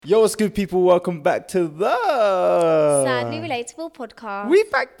Yo, what's good, people? Welcome back to the Sadly Relatable podcast. We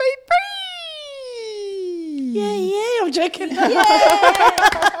back, baby! Yeah, I'm joking. Yeah.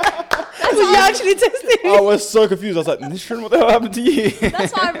 Was you actually testing me? I was so confused. I was like, Nishrin, what the hell happened to you?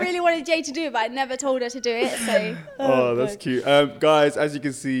 That's why I really wanted Jay to do it, but I never told her to do it. So Oh, that's cute. Guys, as you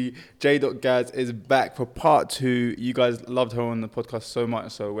can see, J.Ghaz is back for part 2. You guys loved her on the podcast so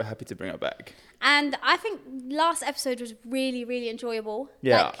much, so we're happy to bring her back. And I think last episode was really, really enjoyable.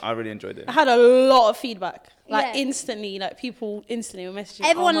 Yeah, I really enjoyed it. I had a lot of feedback. Yeah. Instantly. People instantly were messaging.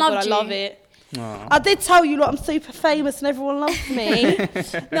 Everyone oh my loved God, I you. love it. Aww. I did tell you, I'm super famous and everyone loves me.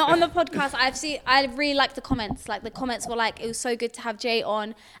 No, on the podcast, I really liked the comments. Like, the comments were like, it was so good to have Jay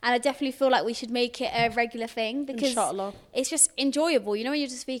on. And I definitely feel like we should make it a regular thing because Inshallah. it's just enjoyable. You know, when you're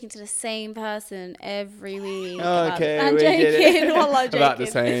just speaking to the same person every week. Okay, I'm we get joking. it. Wallah, About the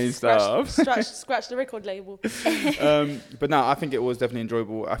joking. same stuff. Scratch the record label. But no, I think it was definitely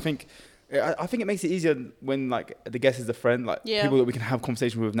enjoyable. I think it makes it easier when like the guest is a friend, like people that we can have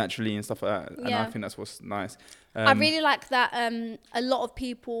conversation with naturally and stuff like that. And I think that's what's nice. I really like that a lot of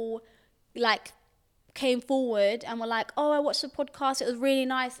people like came forward and were like, oh, I watched the podcast, it was really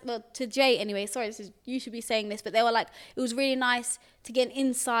nice. Well, to Jay anyway, sorry, you should be saying this, but they were like, it was really nice to get an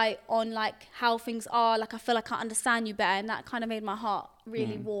insight on like how things are. Like, I feel like I understand you better, and that kind of made my heart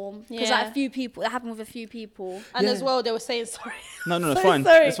really warm because like a few people, that happened with a few people. And as well, they were saying, sorry. No, So it's fine.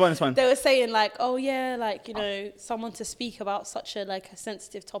 sorry. It's fine. They were saying like, oh yeah, like, you know, someone to speak about such a like a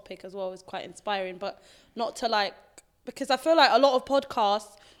sensitive topic as well is quite inspiring, but not to like, because I feel like a lot of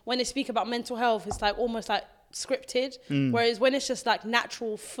podcasts, when they speak about mental health, it's like almost like scripted, whereas when it's just like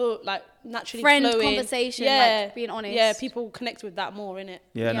naturally Friend flowing, conversation, like being honest. Yeah, people connect with that more, innit?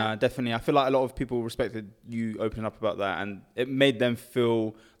 Yeah, no, definitely. I feel like a lot of people respected you opening up about that, and it made them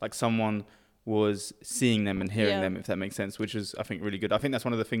feel like someone was seeing them and hearing them, if that makes sense, which is, I think, really good. I think that's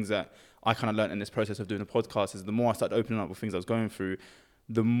one of the things that I kind of learned in this process of doing a podcast is the more I started opening up with things I was going through,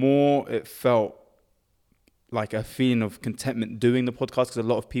 the more it felt like a feeling of contentment doing the podcast, because a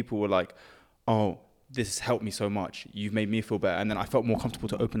lot of people were like, oh, this has helped me so much. You've made me feel better. And then I felt more comfortable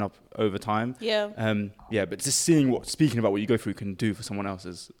to open up over time. Yeah. But just speaking about what you go through can do for someone else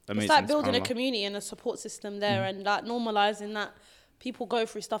is amazing. It's like building a community and a support system there and like normalizing that people go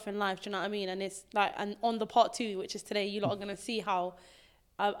through stuff in life. Do you know what I mean? And it's like, and on the part 2, which is today, you lot are going to see how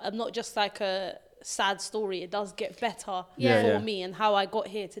I'm not just like a sad story. It does get better for me and how I got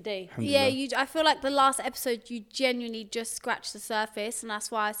here today. Yeah, I feel like the last episode, you genuinely just scratched the surface. And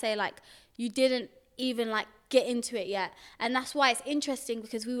that's why I say like, you didn't even like get into it yet, and that's why it's interesting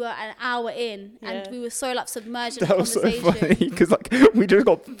because we were an hour in and we were so like submerged in the conversation. That was so funny because like we just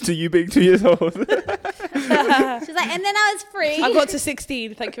got to you being 2 years old. She's like, and then I was 3. I got to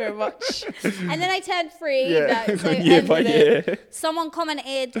 16, thank you very much. And then I turned 3. Year by year. Someone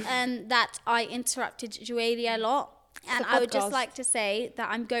commented that I interrupted Joelia a lot. And I would just like to say that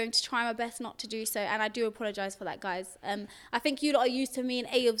I'm going to try my best not to do so. And I do apologise for that, guys. I think you lot are used to me and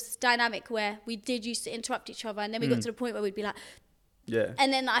Ayub's dynamic where we did used to interrupt each other. And then we got to the point where we'd be like... Yeah.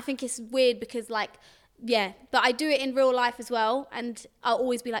 And then I think it's weird because like, but I do it in real life as well. And I'll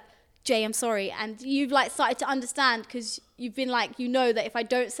always be like, Jay, I'm sorry. And you've like started to understand because you've been like, you know that if I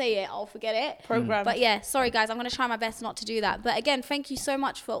don't say it, I'll forget it. Program. But yeah, sorry guys, I'm going to try my best not to do that. But again, thank you so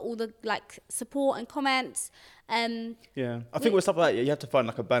much for all the like support and comments. I think with stuff like that, you have to find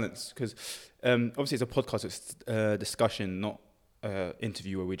like a balance because obviously it's a podcast, it's discussion, not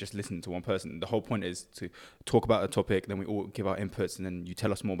interview where we just listen to one person. The whole point is to talk about a topic, then we all give our inputs, and then you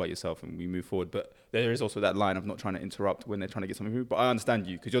tell us more about yourself and we move forward. But there is also that line of not trying to interrupt when they're trying to get something through. But I understand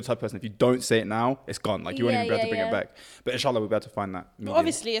you because you're the type of person, if you don't say it now, it's gone. Like you won't even be able to bring it back. But inshallah, we'll be able to find that. But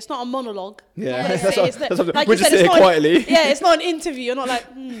obviously, it's not a monologue. Yeah, we're just sitting quietly. It's not an interview. You're not like,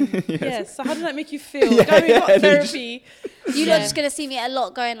 yes. So how does that make you feel? Going to therapy. You're not just going to see me a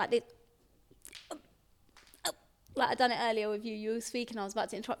lot going like this. Like I done it earlier with you. You were speaking, I was about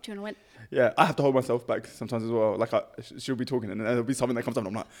to interrupt you and I went... Yeah, I have to hold myself back sometimes as well. Like she'll be talking and then there'll be something that comes up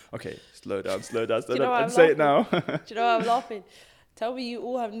and I'm like, okay, slow down, and say it now. Do you know why I'm laughing? Tell me you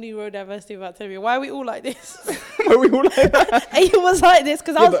all have neurodiversity about telling me. Why are we all like this? Why are we all like that? And you was like this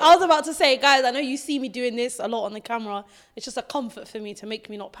because I was about to say, guys, I know you see me doing this a lot on the camera. It's just a comfort for me to make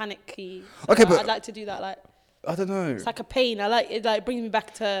me not panicky. So okay, but I'd like to do that like... I don't know. It's like a pain. I like it. Like brings me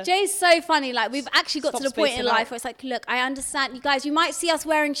back to. Jay's so funny. Like we've actually got to the point in life where it's like, look, I understand you guys. You might see us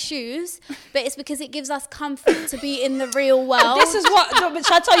wearing shoes, but it's because it gives us comfort to be in the real world. This is what.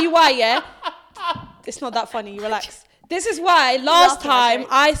 Shall I tell you why? Yeah, it's not that funny. Relax. This is why last time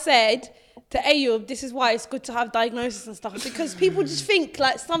I said to Ayub, this is why it's good to have diagnosis and stuff, because people just think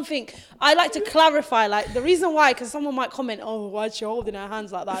like something. I like to clarify, like the reason why, because someone might comment, oh, why is she holding her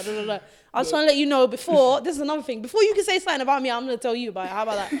hands like that? Blah, blah, blah. I just want to let you know before, this is another thing, before you can say something about me, I'm going to tell you about it. How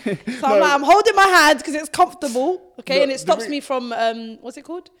about that? So I'm like, I'm holding my hands because it's comfortable, okay, and it stops me from, what's it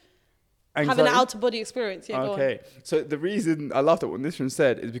called? Anxiety? Having an out of body experience. Yeah, okay. So the reason I laughed at what Nisrin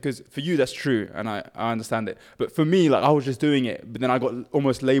said is because for you that's true, and I understand it. But for me, like I was just doing it, but then I got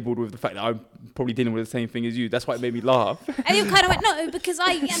almost labelled with the fact that I'm probably dealing with the same thing as you. That's why it made me laugh. And you kind of went, no, because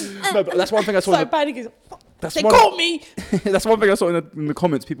I am. No, but that's one thing I saw. So panicking. They caught me. That's one thing I saw in the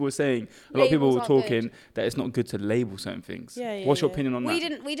comments. People were saying, a lot of people were Labels aren't talking that it's not good to label certain things. Yeah, What's your opinion on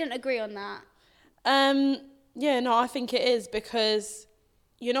that? We didn't agree on that. Yeah, no, I think it is, because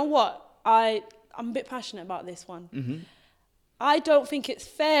you know what? I'm a bit passionate about this one. Mm-hmm. I don't think it's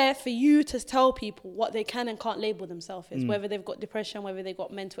fair for you to tell people what they can and can't label themselves as, whether they've got depression, whether they've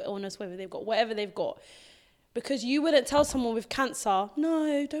got mental illness, whether they've got whatever they've got. Because you wouldn't tell someone with cancer,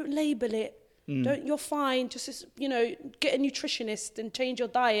 no, don't label it. You're fine. Just, get a nutritionist and change your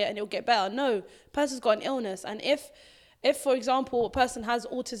diet and it'll get better. No, person's got an illness. And if, for example, a person has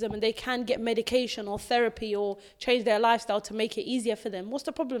autism and they can get medication or therapy or change their lifestyle to make it easier for them, what's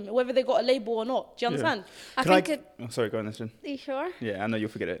the problem? Whether they got a label or not. Do you understand? Sorry, go on, Nisrin. Are you sure? Yeah, I know you'll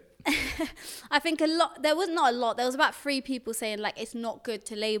forget it. I think there was not a lot. There was about 3 people saying like it's not good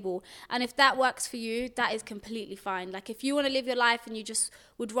to label. And if that works for you, that is completely fine. Like if you want to live your life and you just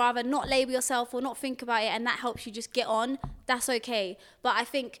would rather not label yourself or not think about it and that helps you just get on, that's okay. But I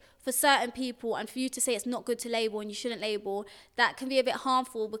think for certain people, and for you to say it's not good to label and you shouldn't label, that can be a bit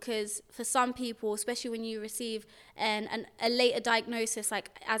harmful, because for some people, especially when you receive a later diagnosis,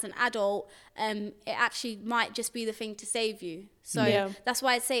 like as an adult, it actually might just be the thing to save you. So that's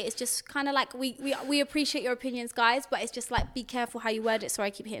why I'd say it's just kind of like we appreciate your opinions, guys, but it's just like be careful how you word it. Sorry,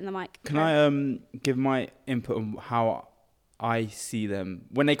 I keep hitting the mic. Can I give my input on how I see them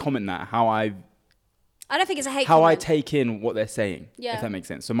when they comment that? I don't think it's a hate how comment. I take in what they're saying, if that makes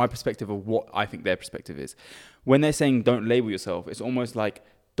sense. So my perspective of what I think their perspective is. When they're saying don't label yourself, it's almost like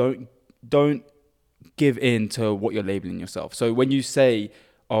don't give in to what you're labeling yourself. So when you say,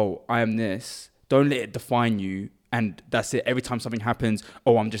 oh, I am this, don't let it define you. And that's it. Every time something happens,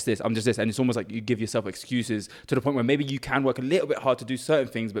 oh, I'm just this. And it's almost like you give yourself excuses to the point where maybe you can work a little bit hard to do certain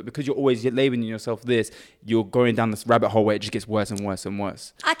things, but because you're always labeling yourself this, you're going down this rabbit hole where it just gets worse and worse and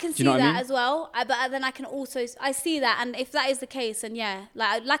worse. I can see that as well. But then I can also, I see that. And if that is the case, then yeah,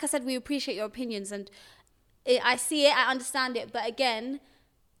 like I said, we appreciate your opinions. And I see it, I understand it. But again,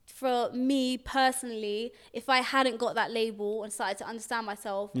 for me personally, if I hadn't got that label and started to understand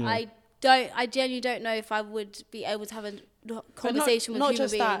myself, I genuinely don't know if I would be able to have a conversation with human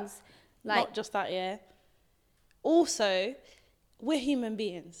beings. Not just that, yeah. Also, we're human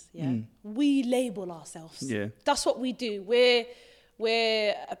beings, yeah. We label ourselves. Yeah. That's what we do.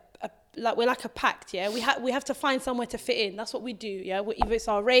 We're like a pact, yeah. We have to find somewhere to fit in. That's what we do, yeah. Either it's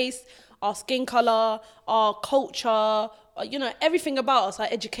our race, our skin color, our culture, everything about us, our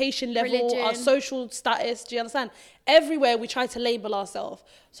education level, religion, our social status. Do you understand? Everywhere we try to label ourselves.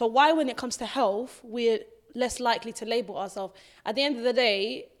 So why, when it comes to health, we're less likely to label ourselves? At the end of the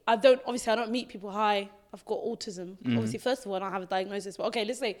day, I don't meet people, hi, I've got autism. Obviously, first of all, I don't have a diagnosis. But okay,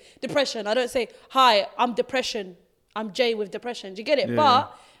 let's say depression. I don't say, hi, I'm depression. I'm Jay with depression. Do you get it? Yeah.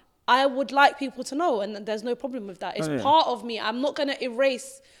 But I would like people to know, and there's no problem with that. It's part of me. I'm not going to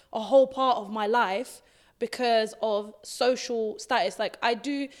erase a whole part of my life because of social status. Like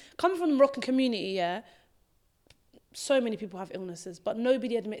coming from the Moroccan community, yeah, so many people have illnesses, but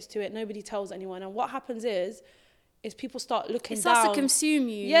nobody admits to it. Nobody tells anyone. And what happens is people start looking down. It starts to consume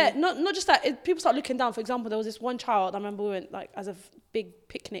you. Yeah, not just that. People start looking down. For example, there was this one child, I remember we went like as a big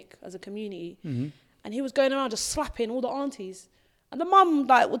picnic as a community, and he was going around just slapping all the aunties. And the mum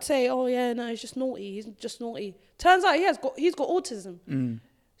would say, oh yeah, no, he's just naughty. He's just naughty. Turns out he's got autism.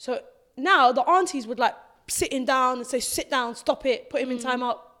 So now the aunties would sit him down and say, sit down, stop it, put him in time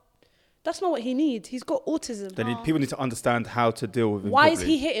out. That's not what he needs. He's got autism. People need to understand how to deal with him. Why is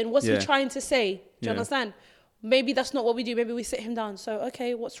he hitting? What's he trying to say? Do you understand? Maybe that's not what we do. Maybe we sit him down. So,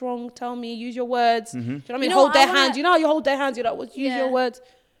 okay, what's wrong? Tell me. Use your words. Do you know what I mean? Hold their hands. You know how you hold their hands? You're like, use your words.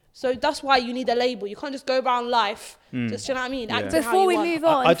 So that's why you need a label. You can't just go around life. Just, you know what I mean? Yeah. Before we move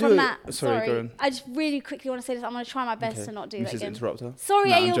on from that, sorry, go on. I just really quickly want to say this. I'm going to try my best to not do that again. Interrupt her. Sorry,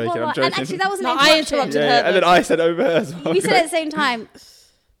 no, I'm joking. And actually, that wasn't I interrupted her. And then I said over her as well. We said it at the same time.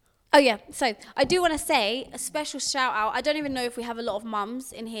 Oh yeah, so I do want to say a special shout out. I don't even know if we have a lot of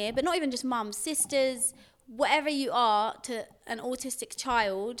mums in here, but not even just mums, sisters, whatever you are to an autistic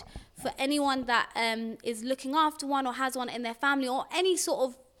child. For anyone that is looking after one or has one in their family, or any sort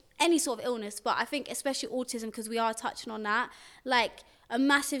of any sort of illness, but I think especially autism, because we are touching on that, like a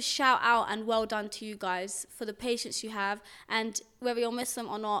massive shout out and well done to you guys for the patience you have, and whether you're Muslim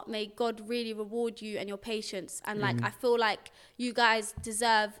or not, may God really reward you and your patience. And like I feel like you guys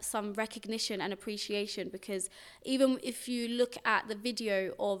deserve some recognition and appreciation, because even if you look at the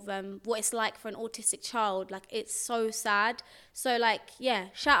video of what it's like for an autistic child, like it's so sad. So like, yeah,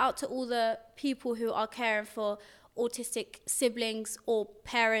 shout out to all the people who are caring for autistic siblings or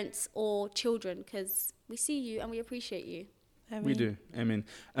parents or children, because we see you and we appreciate you. We do. I mean,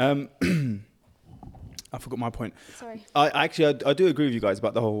 I forgot my point. Sorry. I do agree with you guys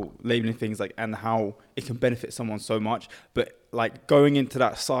about the whole labeling things, like, and how it can benefit someone so much. But like going into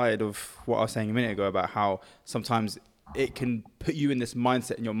that side of what I was saying a minute ago about how sometimes it can put you in this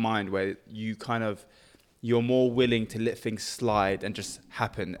mindset in your mind where you're more willing to let things slide and just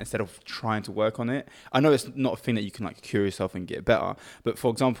happen instead of trying to work on it. I know it's not a thing that you can like cure yourself and get better, but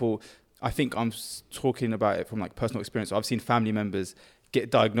for example, I think I'm talking about it from like personal experience. I've seen family members get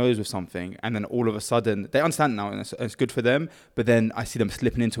diagnosed with something, and then all of a sudden they understand now, and it's good for them. But then I see them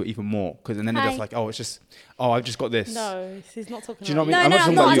slipping into it even more, and then they're just like, I've just got this. No, he's not talking. Do you know about what I mean?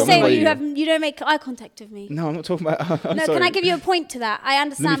 I'm not. I'm saying you don't make eye contact with me. No, I'm not talking about. No, sorry. can I give you a point to that? I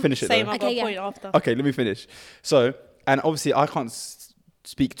understand. Let me finish it. Same. Though. I've got a point after. Okay, let me finish. So, and obviously I can't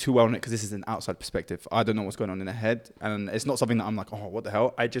speak too well on it because this is an outside perspective. I don't know what's going on in their head, and it's not something that I'm like, oh, what the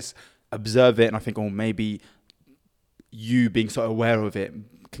hell? I just observe it, and I think, oh, maybe you being so aware of it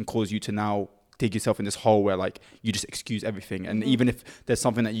can cause you to now dig yourself in this hole where like you just excuse everything, and even if there's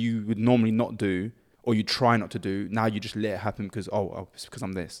something that you would normally not do or you try not to do, now you just let it happen because it's because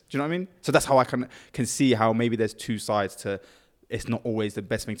I'm this. Do you know what I mean? So that's how I can see how maybe there's two sides to. It's not always the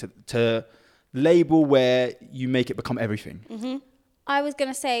best thing to label where you make it become everything. I was going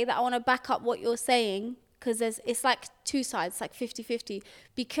to say that I want to back up what you're saying, because it's like two sides, like 50-50.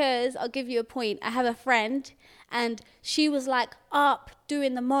 Because I'll give you a point. I have a friend, and she was like up,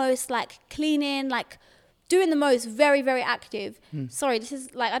 doing the most, like cleaning, like doing the most, very, very active. Sorry, this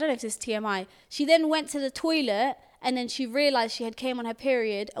is like, I don't know if this is TMI. She then went to the toilet, and then she realized she had came on her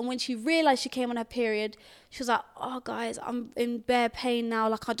period. And when she realized she came on her period, she was like, oh, guys, I'm in bare pain now.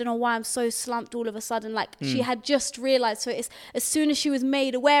 Like, I don't know why I'm so slumped all of a sudden. Like, she had just realized. So it's as soon as she was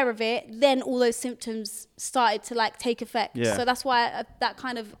made aware of it, then all those symptoms started to, like, take effect. Yeah. So that's why that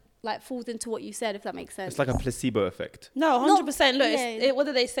kind of, like, falls into what you said, if that makes sense. It's like a placebo effect. No, 100%. Look, yeah. what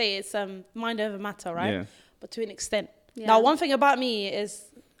do they say? It's mind over matter, right? Yeah. But to an extent. Yeah. Now, one thing about me is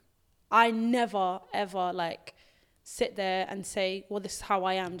I never, ever, like, sit there and say, well, this is how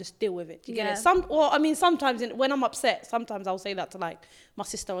I am, just deal with it. Do you get it? Sometimes when I'm upset, sometimes I'll say that to like my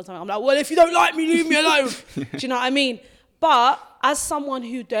sister or something. I'm like, well, if you don't like me, leave me alone. Do you know what I mean? But as someone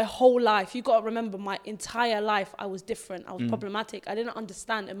who their whole life, you got to remember, my entire life, I was different. I was problematic. I didn't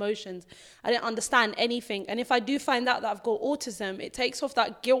understand emotions. I didn't understand anything. And if I do find out that I've got autism, it takes off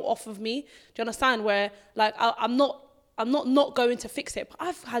that guilt off of me. Do you understand? Where like I'm not going to fix it. But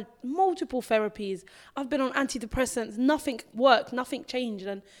I've had multiple therapies. I've been on antidepressants. Nothing worked. Nothing changed.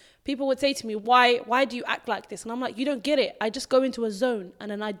 And people would say to me, why do you act like this? And I'm like, you don't get it. I just go into a zone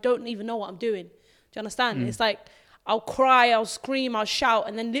and then I don't even know what I'm doing. Do you understand? It's like, I'll cry, I'll scream, I'll shout.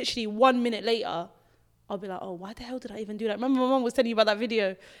 And then literally 1 minute later, I'll be like, oh, why the hell did I even do that? Remember my mom was telling you about that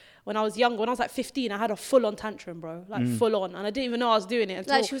video when I was young. When I was like 15, I had a full-on tantrum, bro. Like full on. And I didn't even know I was doing it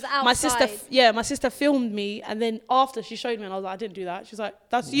until like she was outside. my sister filmed me. And then after she showed me, and I was like, I didn't do that. She was like,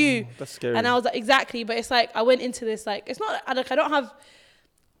 that's you. That's scary. And I was like, exactly. But it's like, I went into this, like, it's not, like, I don't have,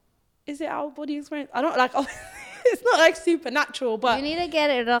 is it our body experience? I don't, like, it's not like supernatural, but you need to get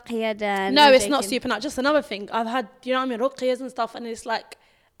it ruqya done. no, it's not supernatural. Just another thing. I've had, you know what I mean, ruqyas and stuff, and it's like,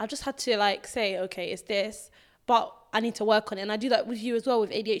 I've just had to like say, okay, it's this, but I need to work on it. And I do that with you as well, with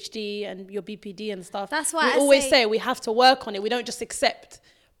ADHD and your BPD and stuff. That's why we always say we have to work on it. We don't just accept.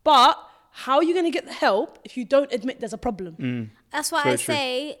 But how are you going to get the help if you don't admit there's a problem? That's why Very I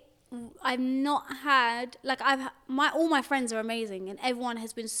say I've not had, like, all my friends are amazing, and everyone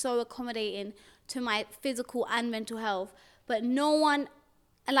has been so accommodating to my physical and mental health, but no one,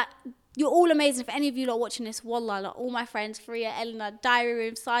 and like, you're all amazing. If any of you are watching this, wallah, like, all my friends, Faria, Eleanor, Diary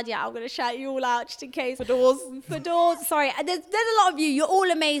Room, Sadia, I'm going to shout you all out just in case. For doors. Sorry, there's a lot of you. You're all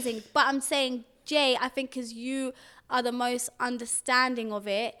amazing. But I'm saying, Jay, I think because you are the most understanding of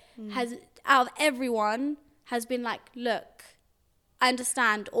it, has, out of everyone, has been like, look, I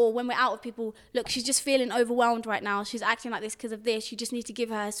understand. Or when we're out with people, look, she's just feeling overwhelmed right now. She's acting like this because of this. You just need to give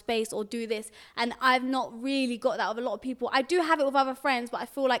her space or do this. And I've not really got that with a lot of people. I do have it with other friends, but I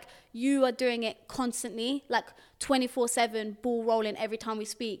feel like you are doing it constantly, like 24/7, ball rolling every time we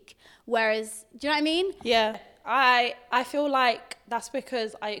speak. Whereas, do you know what I mean? Yeah. I feel like that's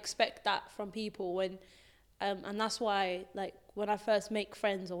because I expect that from people when, and that's why, like, when I first make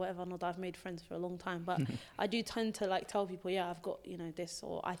friends or whatever, not that I've made friends for a long time, but I do tend to like tell people, yeah, I've got, you know, this,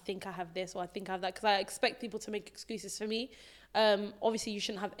 or I think I have this, or I think I have that, because I expect people to make excuses for me. Obviously you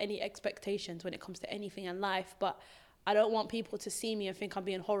shouldn't have any expectations when it comes to anything in life, but I don't want people to see me and think I'm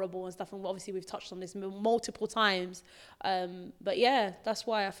being horrible and stuff. And obviously we've touched on this multiple times. But yeah, that's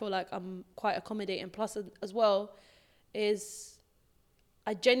why I feel like I'm quite accommodating. Plus as well is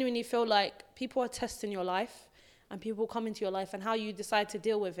I genuinely feel like people are testing your life, and people come into your life, and how you decide to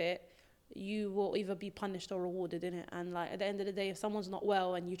deal with it, you will either be punished or rewarded in it. And like at the end of the day, if someone's not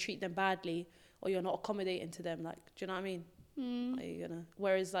well and you treat them badly, or you're not accommodating to them, like, do you know what I mean? Are you gonna?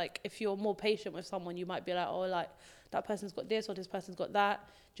 Whereas like if you're more patient with someone, you might be like, oh, like that person's got this or this person's got that.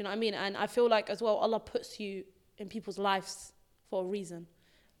 Do you know what I mean? And I feel like as well, Allah puts you in people's lives for a reason,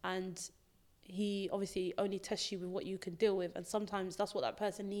 and He obviously only tests you with what you can deal with. And sometimes that's what that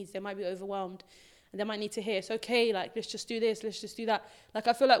person needs. They might be overwhelmed, and they might need to hear, it's okay, like, let's just do this, let's just do that. Like,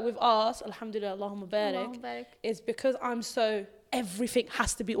 I feel like with us, alhamdulillah, Allahumma barik, is because I'm so, everything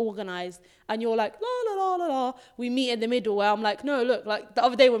has to be organized. And you're like, la, la, la, la, la. We meet in the middle where I'm like, no, look, like the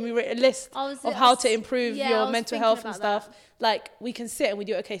other day when we wrote a list of how to improve your mental health and stuff, like we can sit and we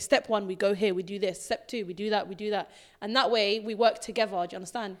do, okay, step 1, we go here, we do this. Step 2, we do that, we do that. And that way we work together, do you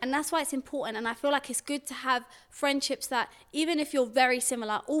understand? And that's why it's important. And I feel like it's good to have friendships that, even if you're very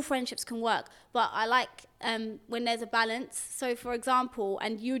similar, all friendships can work. But I like when there's a balance. So for example,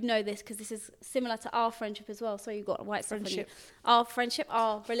 and you'd know this because this is similar to our friendship as well. So you've got white stuff on you. Our friendship,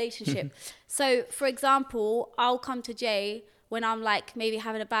 our relationship. So for example, I'll come to Jay when I'm like maybe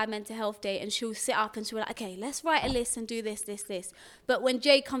having a bad mental health day, and she'll sit up and she'll be like, okay, let's write a list and do this, this, this. But when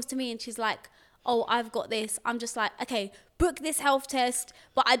Jay comes to me and she's like, oh, I've got this, I'm just like, okay, book this health test,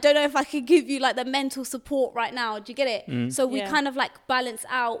 but I don't know if I could give you like the mental support right now. Do you get it? So we kind of like balance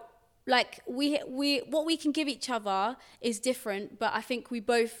out, like we what we can give each other is different, but I think we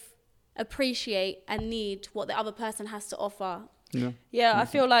both appreciate and need what the other person has to offer. Yeah, I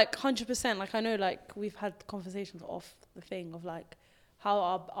feel like 100%, like I know like we've had conversations off the thing of like how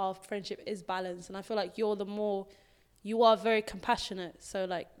our friendship is balanced, and I feel like you are very compassionate. So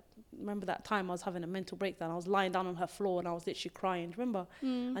like, remember that time I was having a mental breakdown, I was lying down on her floor and I was literally crying, remember?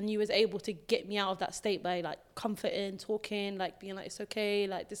 And you was able to get me out of that state by like comforting, talking, like being like, it's okay,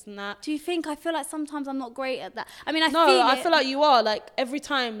 like this and that. Do you think? I feel like sometimes I'm not great at that. I mean, I feel like you are, like every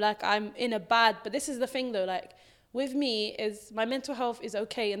time like I'm in a bad, but this is the thing though, like with me is my mental health is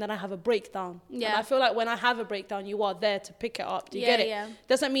okay, and then I have a breakdown. And I feel like when I have a breakdown, you are there to pick it up. Do you get it?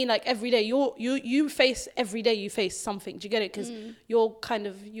 Doesn't mean like every day you face every day you face something. Do you get it? Because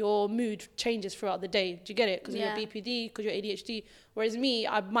your mood changes throughout the day. Do you get it? Because you're BPD, because you're ADHD. Whereas me,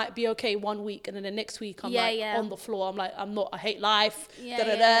 I might be okay one week, and then the next week I'm on the floor. I'm like, I hate life. Do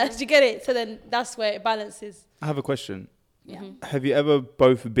you get it? So then that's where it balances. I have a question. Have you ever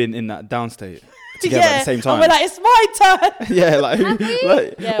both been in that down state together at the same time? And we're like, it's my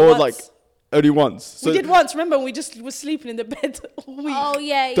turn. Or once. Like only once. So we did once. Remember, we just was sleeping in the bed all week. Oh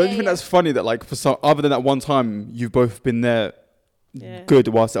yeah. Don't you think that's funny that like for some, other than that one time, you've both been there, good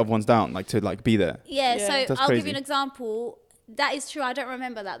whilst the other one's down, like to like be there. Yeah. So that's I'll crazy. give you an example. That is true. I don't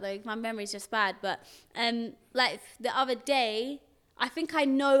remember that though. My memory's just bad. But like the other day, I think I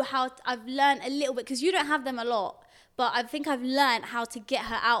know how. I've learned a little bit, because you don't have them a lot. But I think I've learned how to get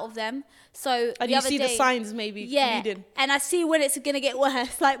her out of them. So and you see the signs maybe leading. And I see when it's going to get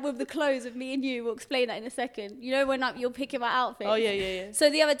worse, like with the clothes of me and you. We'll explain that in a second. You know, when you're picking my outfit. Oh, yeah. So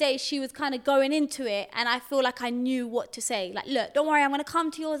the other day, she was kind of going into it, and I feel like I knew what to say. Like, look, don't worry, I'm going to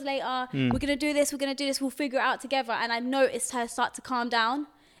come to yours later. We're going to do this, we'll figure it out together. And I noticed her start to calm down,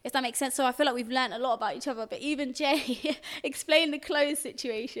 if that makes sense. So I feel like we've learned a lot about each other. But even Jay, explain the clothes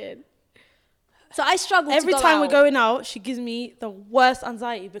situation. So I struggle every to go time out. we're going out. She gives me the worst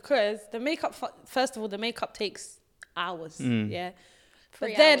anxiety, because the makeup, first of all, the makeup takes hours.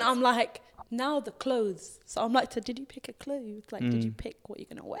 But then I'm like, now the clothes. So I'm like, did you pick a clothes? Like, did you pick what you're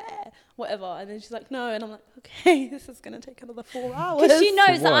gonna wear? Whatever. And then she's like, no. And I'm like, okay, this is gonna take another 4 hours. Because she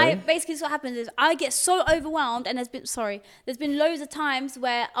knows that basically what happens is I get so overwhelmed, and there's been loads of times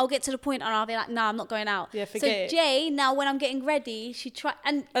where I'll get to the point and I'll be like, nah, I'm not going out. Yeah, forget so Jay, now when I'm getting ready, she try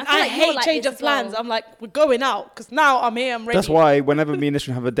and I hate change of plans. I'm like, we're going out, because now I'm here, I'm ready. That's why whenever me and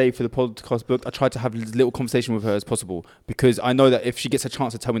Nishan have a date for the podcast book, I try to have as little conversation with her as possible, because I know that if she gets a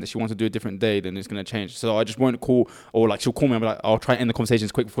chance to tell me that she wants to do a different day, then it's going to change. So I just won't call, or like she'll call me and be like, I'll try to end the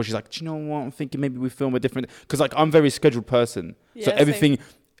conversations quick before she's like, do you know what, I'm thinking maybe we film a different, because like I'm a very scheduled person. So everything,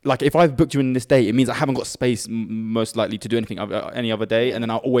 like if I've booked you in this day, it means I haven't got space most likely to do anything any other day, and then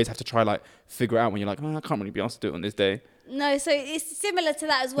I'll always have to try like figure it out when you're like, oh, I can't really be asked to do it on this day. No, so it's similar to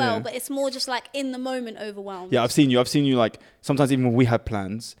that as well, but it's more just like in the moment overwhelmed. Yeah, I've seen you like sometimes even when we have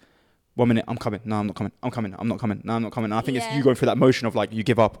plans, 1 minute I'm coming, no I'm not coming, I'm coming, I'm not coming, no I'm not coming. And I think it's you going through that motion of like you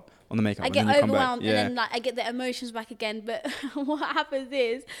give up on the makeup. I get and then you overwhelmed, come back. and then like I get the emotions back again. But what happens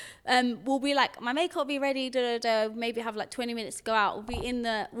is, we'll be like, my makeup will be ready, maybe have like 20 minutes to go out. We'll be in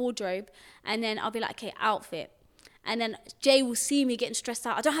the wardrobe, and then I'll be like, okay, outfit. And then Jay will see me getting stressed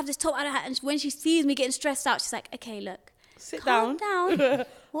out. I don't have this top, I don't have, and when she sees me getting stressed out, she's like, okay, look, calm down.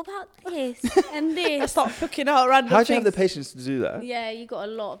 What about this and this? I start picking out random How things. do you have the patience to do that? Yeah, you got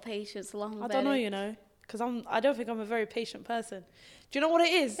a lot of patience. I don't know, you know, because I don't think I'm a very patient person. Do you know what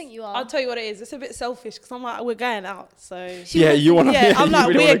it is? I think you are. I'll tell you what it is. It's a bit selfish because I'm like, we're going out, so You want to? yeah, I'm like,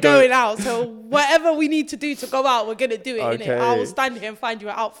 really we're going out, so whatever we need to do to go out, we're gonna do it. Okay. Innit? I will stand here and find you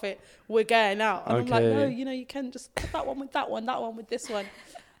an outfit. We're going out, and I'm like, Okay. no, you know, you can just put that one with that one with this one.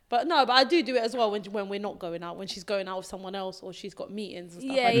 But no, but I do it as well when we're not going out, when she's going out with someone else or she's got meetings and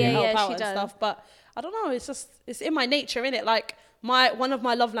stuff. I can help out and stuff. But I don't know, it's in my nature, innit? Like one of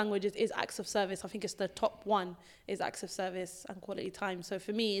my love languages is acts of service. I think it's the top one is acts of service and quality time. So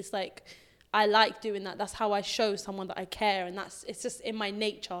for me, it's like I like doing that. That's how I show someone that I care, and it's just in my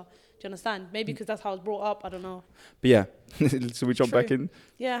nature. Do you understand? Maybe because that's how I was brought up. I don't know. But yeah, so we jump back in.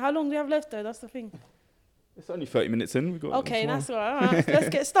 Yeah, how long do we have left though? That's the thing. It's only 30 minutes in. We've got Okay, that's all right. All right. Let's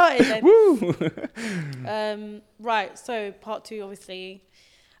get started then. Woo! Right, so part 2, obviously.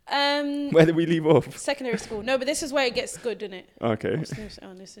 Where did we leave off? Secondary school. No, but this is where it gets good, isn't it? Okay.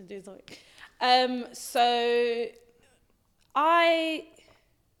 So I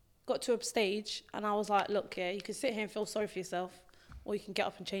got to a stage and I was like, look, yeah, you can sit here and feel sorry for yourself, or you can get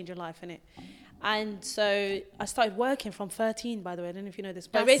up and change your life, innit? And so I started working from 13, by the way. I don't know if you know this.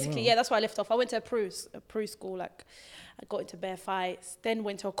 But basically, that's why I left off. I went to a Peru school. Like, I got into bear fights, then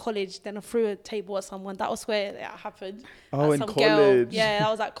went to a college, then I threw a table at someone. That was where it happened. Oh, in some college. Girl. Yeah,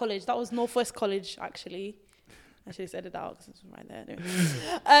 that was at college. That was Northwest College, actually. I should have said it out because it's right there.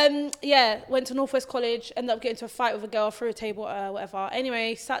 Anyway. Yeah, went to Northwest College, ended up getting into a fight with a girl, threw a table, whatever.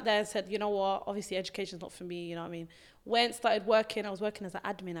 Anyway, sat there and said, you know what? Obviously, education's not for me, you know what I mean? Started working. I was working as an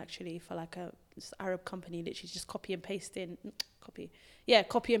admin, actually, for like this Arab company, literally just copy and papers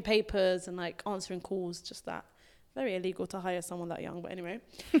and like answering calls, just that. Very illegal to hire someone that young, but anyway.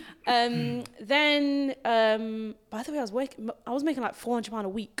 Then, by the way, I was making like £400 a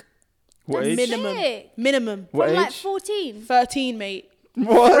week. What age? Minimum. What From age? like 14. 13, mate.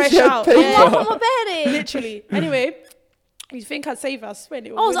 What? Fresh out. Yeah. I'm on my bed. Literally. Anyway, you think I'd save us? I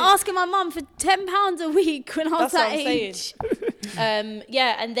was asking my mum for £10 a week when I was that age.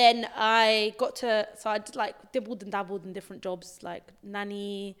 Yeah, and then I I did like dibbled and dabbled in different jobs, like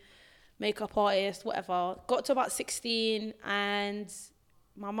nanny, makeup artist, whatever. Got to about 16, and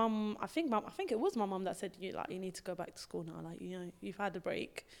my mum, I think it was my mum that said, you need to go back to school now. Like, you know, you've had a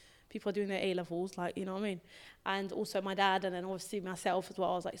break. People are doing their A-levels, like, you know what I mean? And also my dad, and then obviously myself as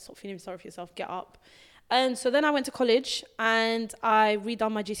well. I was like, stop feeling sorry for yourself, get up. And so then I went to college and I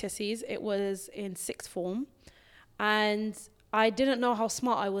redone my GCSEs. It was in 6th form. And I didn't know how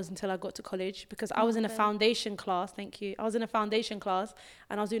smart I was until I got to college, because I was in a foundation class. Thank you. I was in a foundation class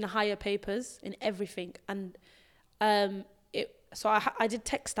and I was doing the higher papers in everything. And so I did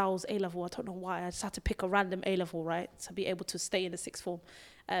textiles A-level. I don't know why. I just had to pick a random A-level, right, to be able to stay in the 6th form.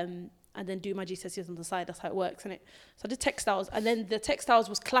 And then do my GCSEs on the side. That's how it works, isn't it? So I did textiles, and then the textiles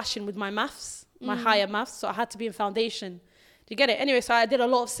was clashing with my maths, my higher maths, so I had to be in foundation. Do you get it? Anyway, so I did a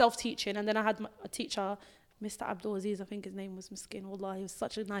lot of self-teaching, and then I had a teacher, Mr. Abdul Aziz, I think his name was Miskin. Wallah, he was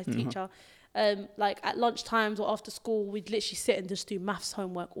such a nice teacher. Like at lunch times or after school, we'd literally sit and just do maths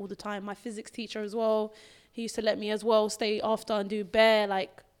homework all the time. My physics teacher as well, he used to let me as well stay after and do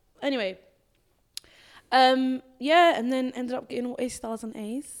anyway. Yeah, and then ended up getting all A stars and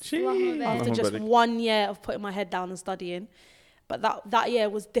A's after just 1 year of putting my head down and studying. But that year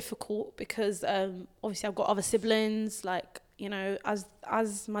was difficult because obviously I've got other siblings. Like, you know,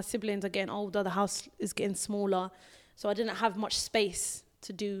 as my siblings are getting older, the house is getting smaller, so I didn't have much space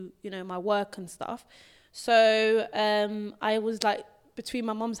to do, you know, my work and stuff. So I was like between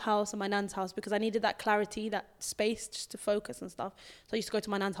my mum's house and my nan's house, because I needed that clarity, that space just to focus and stuff. So I used to go to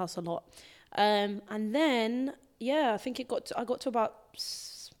my nan's house a lot. And then, I think I got to about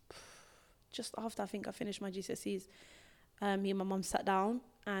just after I think I finished my GCSEs. Me and my mum sat down,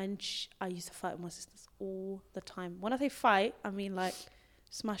 and I used to fight with my sisters all the time. When I say fight, I mean like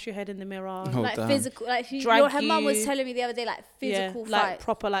smash your head in the mirror. Oh, like damn. physical, like her mum was telling me the other day, like physical like fight.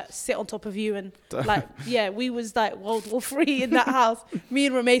 proper, like sit on top of you and like, yeah, we was like World War III in that house. Me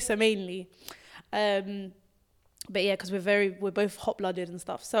and Ramesa mainly. But yeah, because we're both hot-blooded and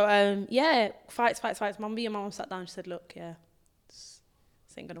stuff. So yeah, fights. Me and my mum sat down. She said, "Look, yeah, this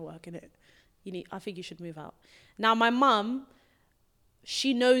ain't gonna work, innit? I think you should move out." Now my mum,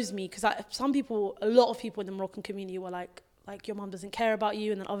 she knows me because a lot of people in the Moroccan community were like your mum doesn't care about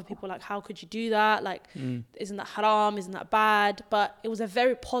you, and then other people were like, how could you do that? Like, isn't that haram? Isn't that bad? But it was a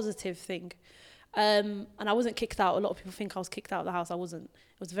very positive thing. And I wasn't kicked out. A lot of people think I was kicked out of the house. I wasn't.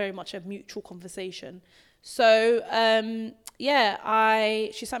 It was very much a mutual conversation. So,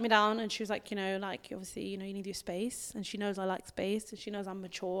 she sat me down and she was like, obviously, you need your space. And she knows I like space and she knows I'm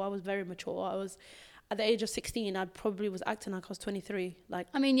mature. I was very mature. I was, at the age of 16, I probably was acting like I was 23. Like,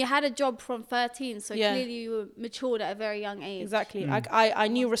 I mean, you had a job from 13, so clearly you were matured at a very young age. Exactly. I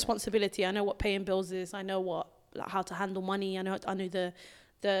knew responsibility. I know what paying bills is. I know how to handle money. I knew the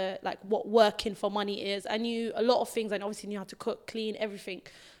like what working for money is. I knew a lot of things. I obviously knew how to cook, clean, everything.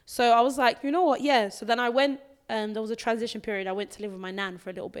 So I was like, you know what? Yeah. So then I went, there was a transition period. I went to live with my nan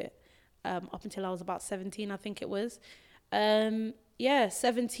for a little bit, up until I was about 17, I think it was.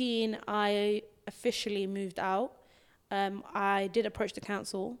 17, I officially moved out. I did approach the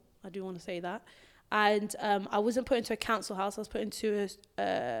council. I do want to say that. And I wasn't put into a council house. I was put into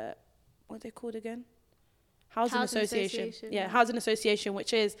a, what are they called again? Housing association. Yeah, housing association,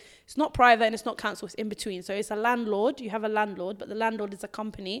 which is, it's not private and it's not council, it's in between. So it's a landlord, you have a landlord, but the landlord is a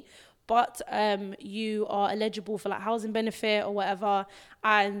company, but you are eligible for like housing benefit or whatever,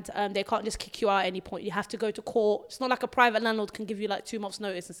 and they can't just kick you out at any point. You have to go to court. It's not like a private landlord can give you like 2 months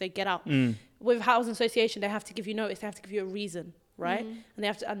notice and say, get out. With housing association, they have to give you notice, they have to give you a reason, right?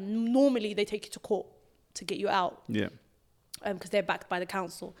 And normally they take you to court to get you out. Yeah. Because they're backed by the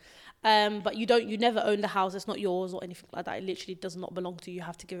council. But you never own the house. It's not yours or anything like that. It literally does not belong to you. You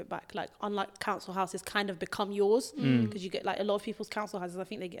have to give it back. Like, unlike council houses kind of become yours, because you get like a lot of people's council houses, I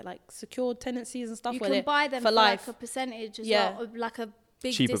think they get like secured tenancies and stuff. You where can buy them for life. like a percentage as well, like a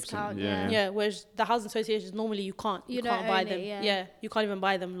big cheaper discount. Yeah. Whereas the housing associations, normally you can't buy them. You can't even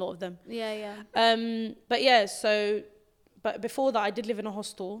buy them, a lot of them. But before that, I did live in a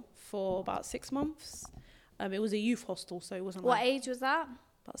hostel for about 6 months. It was a youth hostel, so it wasn't. What age was that?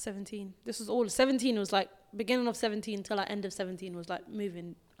 About 17. This was all 17 was like beginning of 17 till like end of 17 was like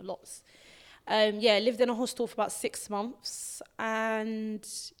moving lots. Lived in a hostel for about 6 months, and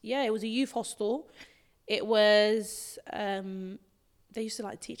it was a youth hostel. It was they used to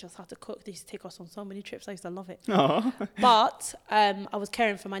like teach us how to cook. They used to take us on so many trips. I used to love it. But I was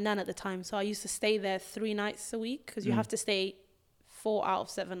caring for my nan at the time, so I used to stay there 3 nights a week, because you have to stay 4 out of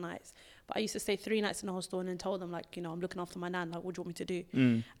 7 nights. But I used to stay 3 nights in the hostel and then told them, like, I'm looking after my nan. Like, what do you want me to do?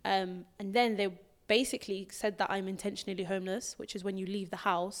 And then they basically said that I'm intentionally homeless, which is when you leave the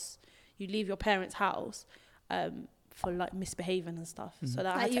house, you leave your parents' house for like misbehaving and stuff. So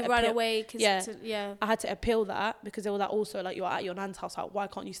that I had to run away. I had to appeal that, because they were like, also like, you're at your nan's house. Like, why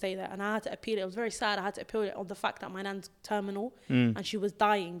can't you stay there? And I had to appeal it. It was very sad. I had to appeal it on the fact that my nan's terminal and she was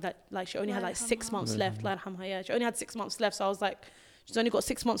dying. That like she only had like 6 months left. Like, she only had 6 months left. So I was like, she's only got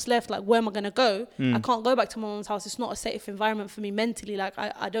 6 months left. Like, where am I going to go? I can't go back to my mom's house. It's not a safe environment for me mentally. Like,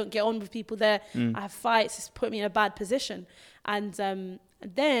 I don't get on with people there. I have fights. It's put me in a bad position. And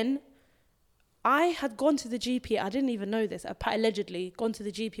then I had gone to the GP. I didn't even know this. I allegedly gone to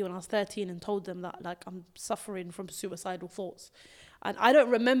the GP when I was 13 and told them that, like, I'm suffering from suicidal thoughts. And I don't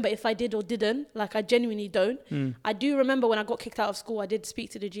remember if I did or didn't. Like, I genuinely don't. I do remember when I got kicked out of school, I did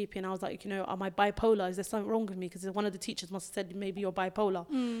speak to the GP and I was like, am I bipolar? Is there something wrong with me? Because one of the teachers must have said, maybe you're bipolar.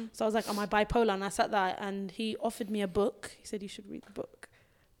 So I was like, am I bipolar? And I sat there and he offered me a book. He said, you should read the book.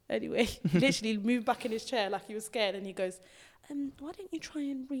 Anyway, he literally moved back in his chair like he was scared, and he goes, why don't you try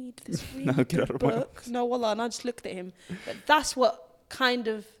and read this book? No, wallah. And I just looked at him. But that's what kind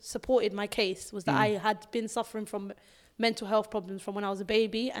of supported my case, was that I had been suffering from mental health problems from when I was a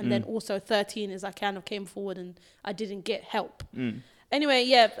baby, and then also 13 is I kind of came forward and I didn't get help.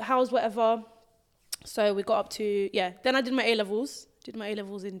 Anyway, house whatever. So we got up to, then I did my A-levels. Did my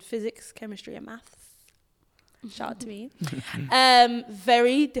A-levels in physics, chemistry and maths. Shout out to me.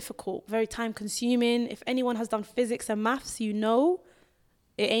 Very difficult, very time consuming. If anyone has done physics and maths, it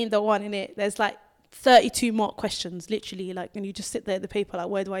ain't the one, in it. There's like 32 mark questions, literally, like, and you just sit there at the paper like,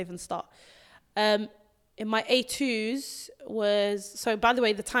 where do I even start? In my A2s so by the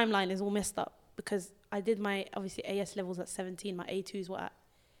way, the timeline is all messed up, because I did my, obviously, AS levels at 17. My A2s were at,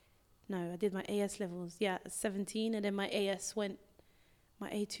 I did my AS levels, at 17, and then my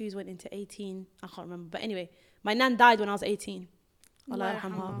A2s went into 18. I can't remember. But anyway, my nan died when I was 18. Allah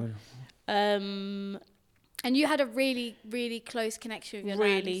yarhamha. And you had a really, really close connection with your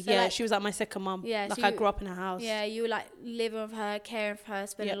Really, nan. So yeah. like, She was like my second mum. Yeah, like so I grew up in her house. Yeah, you were like living with her, caring for her,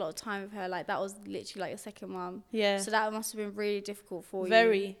 spending a lot of time with her. Like that was literally like your second mum. Yeah. So that must have been really difficult for you.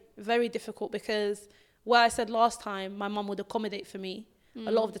 Very, very difficult, because where I said last time, my mum would accommodate for me.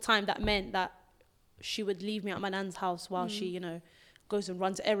 A lot of the time that meant that she would leave me at my nan's house while she, you know, goes and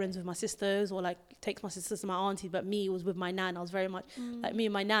runs errands with my sisters, or like takes my sisters to my auntie. But me was with my nan. I was very much like me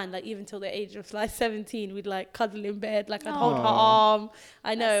and my nan, like even till the age of like 17, we'd like cuddle in bed, like I'd hold her arm.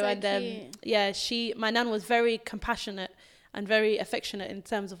 I know. That's so And yeah, my nan was very compassionate and very affectionate in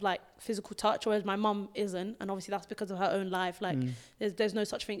terms of like physical touch, whereas my mum isn't. And obviously that's because of her own life. Like there's no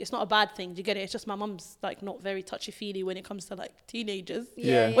such thing. It's not a bad thing. Do you get it? It's just my mum's like not very touchy-feely when it comes to like teenagers.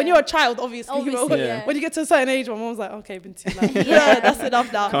 Yeah. When you're a child, obviously you know, when you get to a certain age, my mum's like, okay, Binti, like, yeah, that's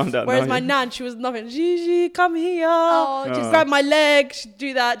enough now. Calm down, Whereas now, my nan, she was nothing. Gigi, come here. Just grab my leg. She'd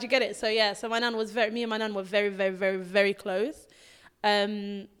do that. Do you get it? So yeah, so me and my nan were very, very, very, very close.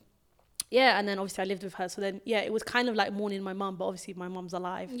 Yeah, and then obviously I lived with her. So then, yeah, it was kind of like mourning my mum, but obviously my mum's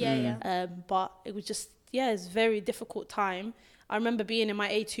alive. But it was just, it's a very difficult time. I remember being in my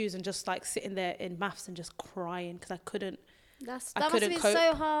A2s and just like sitting there in maths and just crying because I couldn't. That must have been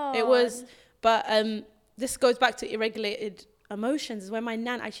so hard. It was, but this goes back to irregulated emotions. When my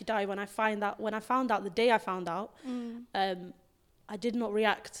nan actually died, when I found out the day I found out, I did not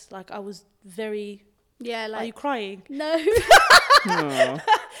react. Like I was very. Yeah, like. Are you crying? No.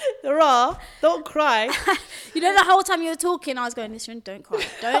 Ra, don't cry. You know, the whole time you were talking, I was going, listen, don't cry.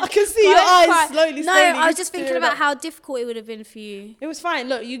 I can see your eyes slowly. No, I was just thinking about how difficult it would have been for you. It was fine.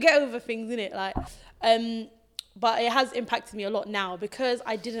 Look, you get over things, innit? Like, but it has impacted me a lot now because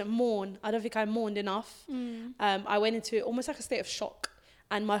I didn't mourn. I don't think I mourned enough. I went into it almost like a state of shock.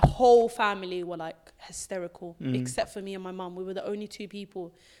 And my whole family were like hysterical, except for me and my mum. We were the only two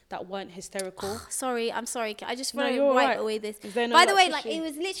people that weren't hysterical. I'm sorry. I just want to wipe away this. By the way, like it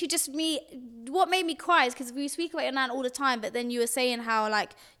was literally just me. What made me cry is because we speak about your nan all the time, but then you were saying how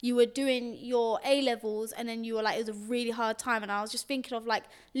like you were doing your A levels and then you were like, it was a really hard time. And I was just thinking of like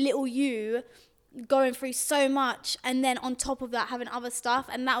little you going through so much and then on top of that having other stuff.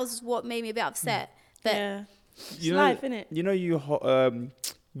 And that was what made me a bit upset. But you know, life, innit? You know,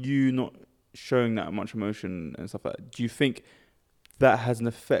 you not showing that much emotion and stuff like that. Do you think that has an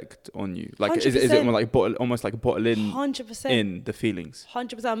effect on you? Like, is it more like almost like bottling 100% in the feelings?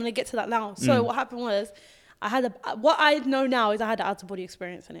 100%. I'm gonna get to that now. So what happened was, what I know now is I had an out of body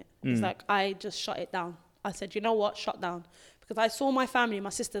experience in it. It's like I just shut it down. I said, you know what, shut down. Because I saw my family, my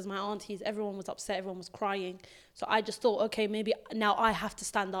sisters, my aunties, everyone was upset, everyone was crying. So I just thought, okay, maybe now I have to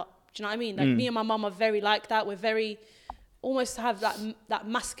stand up. Do you know what I mean? Like me and my mum are very like that. We're very almost have that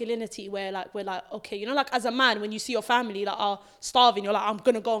masculinity where like we're like, okay, you know, like as a man when you see your family like are starving, you're like, I'm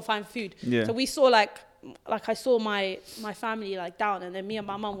gonna go and find food. Yeah. So we saw like I saw my family like down, and then me and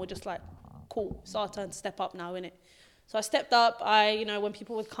my mum were just like, cool, it's our turn to step up now, innit? So I stepped up. When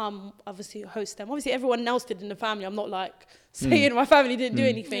people would come, obviously host them. Obviously everyone else did in the family. I'm not like saying my family didn't do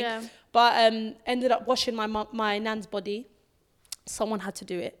anything. Yeah. But ended up washing my nan's body. Someone had to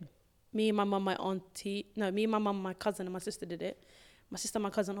do it. Me and my mum, my cousin and my sister did it. My sister and my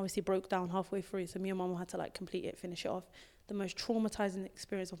cousin obviously broke down halfway through, so me and mum had to like complete it, finish it off. The most traumatizing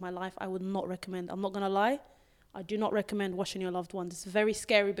experience of my life. I would not recommend. I'm not gonna lie. I do not recommend washing your loved ones. It's very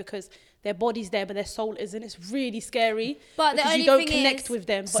scary because their body's there, but their soul isn't. It's really scary. But the only you don't thing connect is, with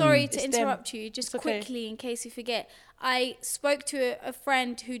them. Sorry to interrupt you, just quickly in case you forget. I spoke to a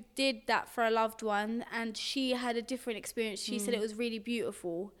friend who did that for a loved one, and she had a different experience. She said it was really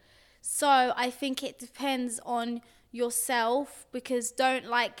beautiful. So I think it depends on yourself, because don't,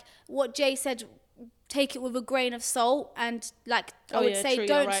 like what Jay said, take it with a grain of salt, and like I would say true,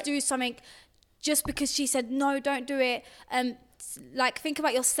 don't do something just because she said no, don't do it. Like think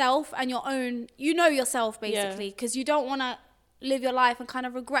about yourself and your own, you know yourself basically, because you don't want to live your life and kind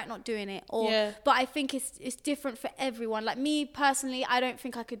of regret not doing it. But I think it's different for everyone. Like me personally, I don't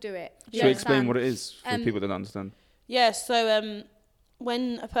think I could do it. Should we explain what it is for people that don't understand? Yeah, so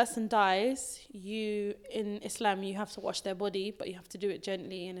when a person dies, in Islam, you have to wash their body, but you have to do it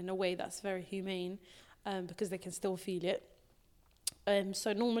gently and in a way that's very humane, because they can still feel it.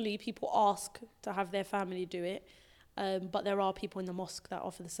 So normally people ask to have their family do it. But there are people in the mosque that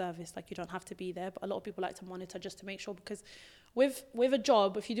offer the service. Like, you don't have to be there, but a lot of people like to monitor just to make sure, because with a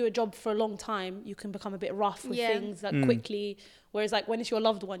job, if you do a job for a long time, you can become a bit rough with things like quickly. Whereas like when it's your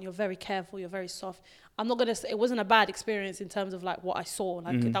loved one, you're very careful, you're very soft. I'm not gonna say it wasn't a bad experience in terms of like what I saw.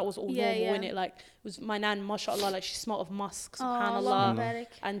 Like that was all normal in it. Like, it was my nan, mashallah, like she smelled of musk, subhanallah.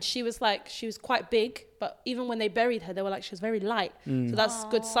 And she was quite big, but even when they buried her, they were like, she was very light. So that's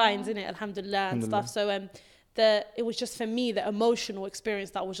good signs, innit? Alhamdulillah and stuff. So it was just, for me, the emotional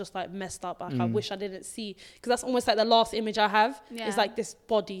experience that was just like messed up. Like, I wish I didn't see, because that's almost like the last image I have is like this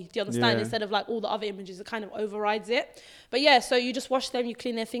body. Do you understand? Instead of like all the other images, it kind of overrides it. But yeah, so you just wash them, you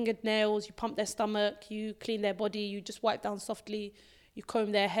clean their fingernails, you pump their stomach, you clean their body, you just wipe down softly, you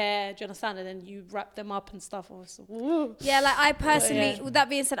comb their hair, do you understand? And then you wrap them up and stuff. Yeah, like I personally, with that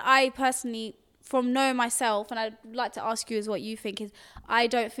being said, I personally, from knowing myself, and I'd like to ask you as what you think, is I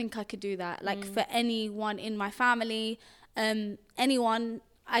don't think I could do that. Like for anyone in my family, anyone,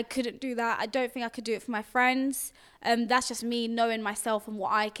 I couldn't do that. I don't think I could do it for my friends. That's just me knowing myself and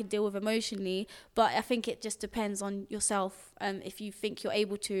what I can deal with emotionally. But I think it just depends on yourself. If you think you're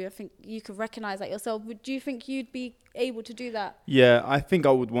able to, I think you could recognize that yourself. Do you think you'd be able to do that? Yeah, I think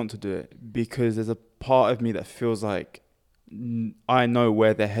I would want to do it, because there's a part of me that feels like I know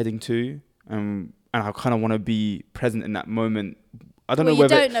where they're heading to. And I kind of want to be present in that moment. I don't know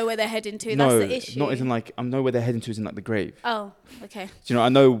whether... you don't know where they're heading to, no, that's the issue. Not as in like, I know where they're heading to as in like the grave. Oh, okay. Do you know, I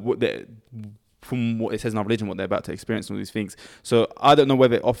know from what it says in our religion, what they're about to experience and all these things. So I don't know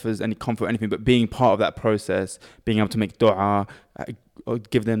whether it offers any comfort or anything, but being part of that process, being able to make dua, or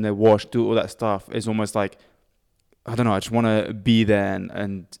give them their wash, do all that stuff, is almost like, I don't know, I just want to be there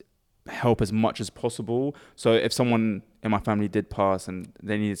and help as much as possible. So if someone in my family did pass and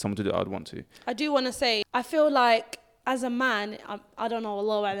they needed someone to do it, I'd want to. I do want to say, I feel like as a man, I don't know,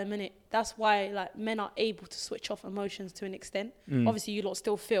 Allah in a minute, that's why like men are able to switch off emotions to an extent. Obviously you lot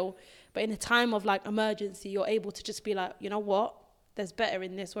still feel, but in a time of like emergency, you're able to just be like, you know what, there's better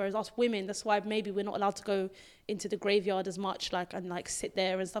in this. Whereas us women, that's why maybe we're not allowed to go into the graveyard as much, like, and like sit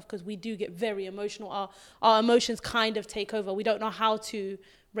there and stuff, because we do get very emotional. Our emotions kind of take over. We don't know how to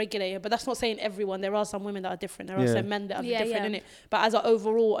regulate it. But that's not saying everyone. There are some women that are different. There are some men that are different in it. But as an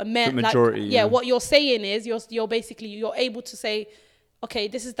overall, a man, the majority, like, what you're saying is you're basically, you're able to say, okay,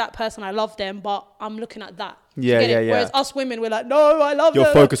 this is that person, I love them, but I'm looking at that. Whereas us women, we're like, no, I love them.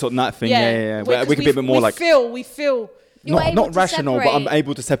 You're focused on that thing. We can be a bit more like... We feel. Not rational, but I'm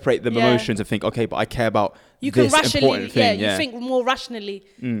able to separate the emotions and think, okay, but I care about this important thing. You think more rationally,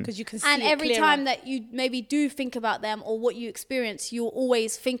 because you can see and it every clearer. time that you maybe do think about them or what you experience, you'll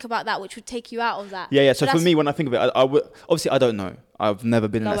always think about that, which would take you out of that. So for me, when I think of it, I would, obviously I don't know, I've never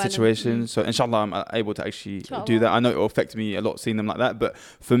been in that situation, so inshallah I'm able to actually do that. I know it will affect me a lot seeing them like that, but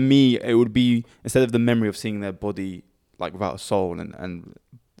for me it would be, instead of the memory of seeing their body like without a soul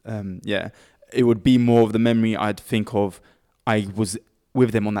it would be more of the memory I'd think of, I was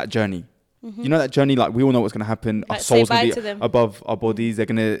with them on that journey. You know that journey, like we all know what's going to happen. Like, our souls going to be above our bodies. They're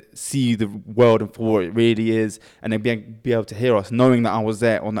going to see the world for what it really is, and they'll be able to hear us, knowing that I was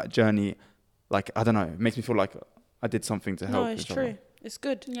there on that journey. Like, I don't know, it makes me feel like I did something to help. No, it's true. It's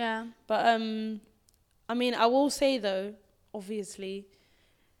good. Yeah. But I mean, I will say though, obviously,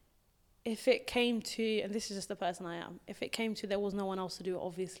 if it came to, and this is just the person I am, if it came to there was no one else to do it,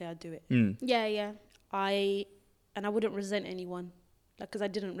 obviously I'd do it. Yeah. And I wouldn't resent anyone, like, because I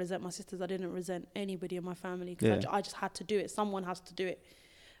didn't resent my sisters, I didn't resent anybody in my family, because I just had to do it. Someone has to do it.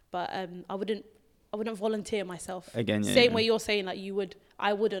 But I wouldn't volunteer myself. Again, same way you're saying, like, you would.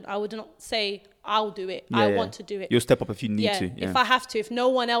 I wouldn't say I'll do it. I want to do it. You'll step up if you need to. If I have to. If no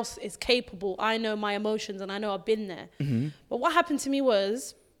one else is capable, I know my emotions and I know I've been there. But what happened to me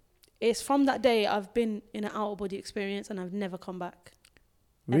was, it's from that day I've been in an out of body experience and I've never come back.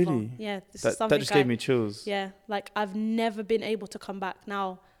 Really? Ever. Yeah. That just gave me chills. Yeah. Like, I've never been able to come back.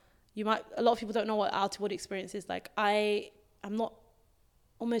 Now, a lot of people don't know what out of body experience is. Like, I'm not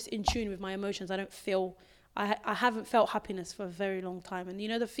almost in tune with my emotions. I don't feel, I haven't felt happiness for a very long time. And you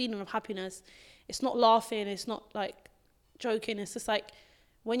know, the feeling of happiness, it's not laughing, it's not like joking. It's just like,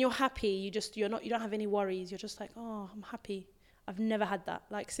 when you're happy, you don't have any worries. You're just like, oh, I'm happy. I've never had that.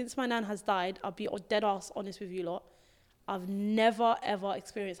 Like, since my nan has died, I'll be dead ass honest with you lot, I've never ever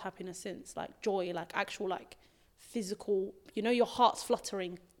experienced happiness since, like joy, like actual, like physical, you know, your heart's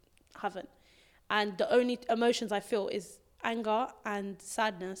fluttering. Haven't. And the only emotions I feel is anger and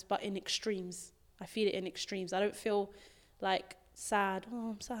sadness, but in extremes. I feel it in extremes. I don't feel like sad, oh,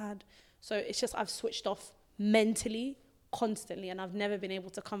 I'm sad. So it's just, I've switched off mentally constantly, and I've never been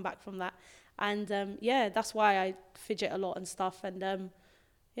able to come back from that. And that's why I fidget a lot and stuff. And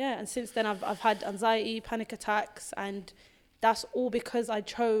Yeah, and since then I've had anxiety, panic attacks, and that's all because I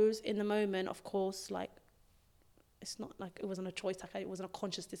chose in the moment, of course, like, it's not like it wasn't a choice, like it wasn't a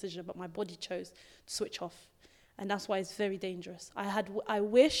conscious decision, but my body chose to switch off. And that's why it's very dangerous. I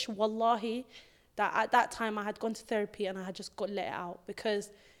wish, wallahi, that at that time I had gone to therapy and I had just let it out,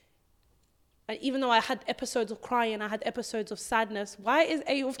 because even though I had episodes of crying, I had episodes of sadness. Why is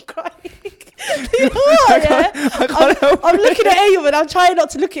Ayub crying? You know what, yeah? I'm looking at Ayub and I'm trying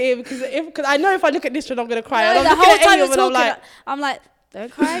not to look at him because I know if I look at this one, I'm going to cry. No, and the I'm whole looking at time Ayub you're and talking, I'm like,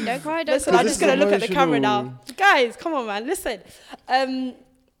 don't cry, don't cry, don't listen, cry. I'm just going to look at the camera now. Guys, come on, man, listen.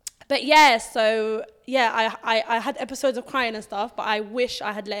 But yeah, so yeah, I had episodes of crying and stuff, but I wish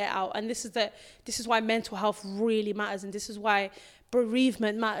I had let it out. And this is why mental health really matters, and this is why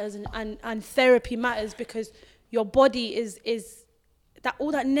bereavement matters and therapy matters, because your body is that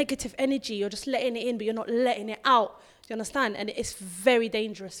all that negative energy, you're just letting it in, but you're not letting it out. Do you understand? And it's very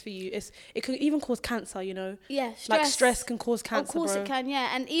dangerous for you. It could even cause cancer, you know? Yeah, stress. Like stress can cause cancer, Of course bro. it can,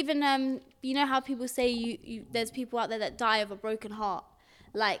 yeah. And even, you know how people say you there's people out there that die of a broken heart.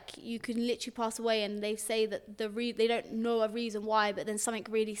 Like, you can literally pass away and they say that they don't know a reason why, but then something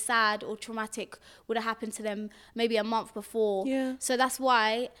really sad or traumatic would have happened to them maybe a month before. Yeah. So that's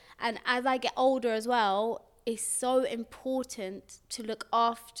why, and as I get older as well, it's so important to look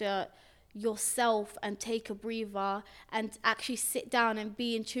after yourself and take a breather and actually sit down and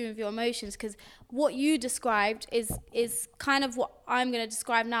be in tune with your emotions, because what you described is kind of what I'm going to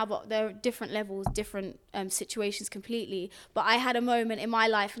describe now, but there are different levels, different situations completely. But I had a moment in my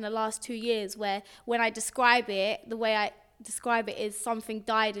life in the last 2 years where when I describe it, the way I describe it is something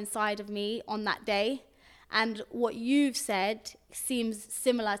died inside of me on that day, and what you've said seems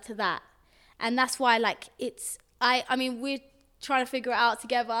similar to that. And that's why, like, I mean, we're trying to figure it out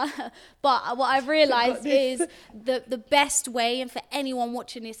together. But what I've realized is the best way, and for anyone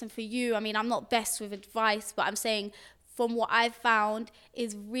watching this and for you, I mean, I'm not best with advice, but I'm saying from what I've found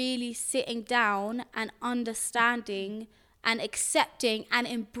is really sitting down and understanding and accepting and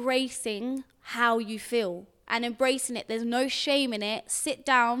embracing how you feel and embracing it. There's no shame in it. Sit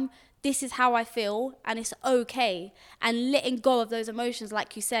down. This is how I feel, and it's okay. And letting go of those emotions,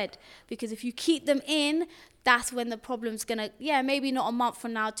 like you said, because if you keep them in, that's when the problem's gonna, maybe not a month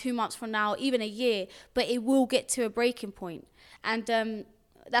from now, 2 months from now, even a year, but it will get to a breaking point. And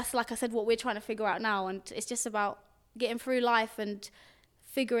that's, like I said, what we're trying to figure out now. And it's just about getting through life and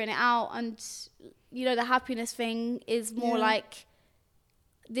figuring it out. And, you know, the happiness thing is more like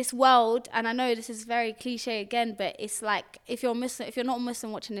this world, and I know this is very cliche again, but it's like, if you're not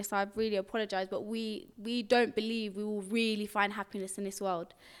Muslim watching this, I really apologize, but we don't believe we will really find happiness in this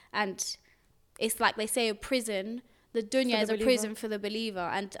world. And it's like they say, a prison, the dunya is a prison for the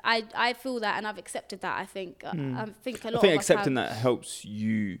believer. And I feel that, and I've accepted that. I think I think a lot of us accepting have. that helps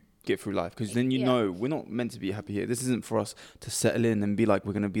you get through life, because then you know we're not meant to be happy here. This isn't for us to settle in and be like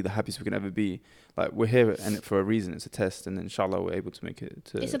we're going to be the happiest we can ever be. Like, we're here and for a reason. It's a test, and inshallah we're able to make it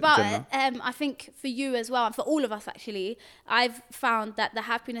to it's about Jannah. I think for you as well, and for all of us actually, I've found that the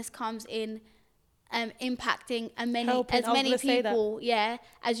happiness comes in impacting as many people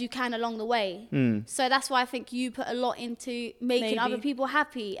as you can along the way. So that's why I think you put a lot into making other people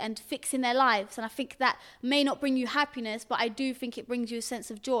happy and fixing their lives, and I think that may not bring you happiness, but I do think it brings you a sense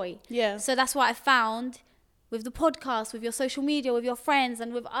of joy. So that's what I found with the podcast, with your social media, with your friends,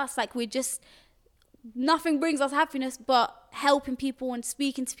 and with us. Like, nothing brings us happiness, but helping people and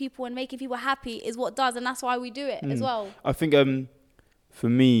speaking to people and making people happy is what does, and that's why we do it as well. I think for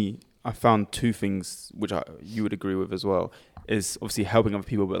me, I found two things which you would agree with as well, is obviously helping other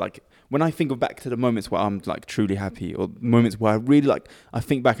people, but like when I think back to the moments where I'm like truly happy, or moments where I really I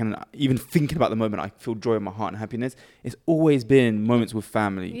think back, and even thinking about the moment I feel joy in my heart and happiness, it's always been moments with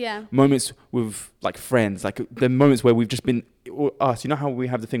family, moments with like friends, like the moments where we've just been us. You know how we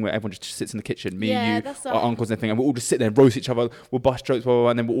have the thing where everyone just sits in the kitchen, me, you, our uncles and everything, and we'll all just sit there and roast each other, we'll bust jokes, blah, blah, blah,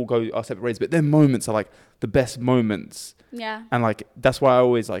 and then we'll all go our separate ways. But their moments are like the best moments. And like that's why I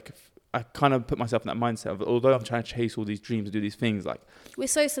always I kind of put myself in that mindset of, although I'm trying to chase all these dreams and do these things, like we're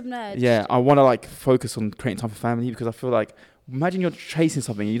so submerged. I want to like focus on creating time for family, because I feel like, imagine you're chasing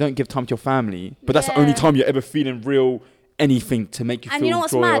something and you don't give time to your family, but that's the only time you're ever feeling real anything to make you feel you know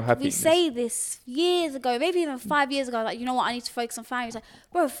what's joy mad? or happiness. We say this years ago, maybe even 5 years ago, like, you know what, I need to focus on family. It's like,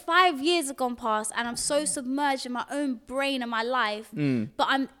 bro, 5 years have gone past and I'm so submerged in my own brain and my life.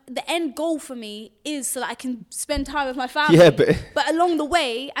 But the end goal for me is so that I can spend time with my family. But along the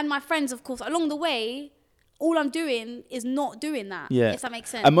way, and my friends, of course, along the way, all I'm doing is not doing that. If that makes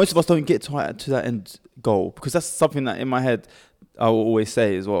sense. And most of us don't get to that end goal, because that's something that in my head I will always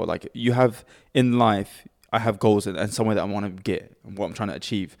say as well. Like, you have in life, I have goals and somewhere that I want to get and what I'm trying to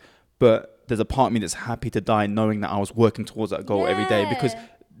achieve. But there's a part of me that's happy to die knowing that I was working towards that goal every day, because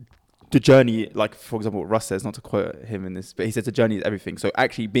the journey, like for example, what Russ says, not to quote him in this, but he says the journey is everything. So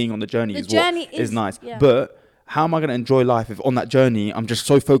actually being on the journey is nice. Yeah. But how am I going to enjoy life if on that journey I'm just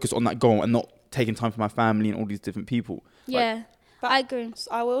so focused on that goal and not taking time for my family and all these different people? Yeah, but I agree.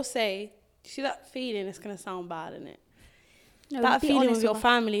 I will say, you see that feeling? It's going to sound bad, isn't it? No, that feeling with your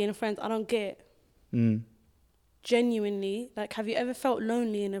family and friends, I don't get. Genuinely, like, have you ever felt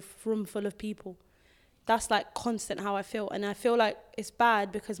lonely in a room full of people? That's like constant how I feel, and I feel like it's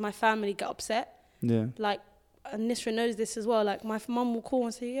bad because my family get upset. Yeah. Like, and Nisra knows this as well. Like, my mum will call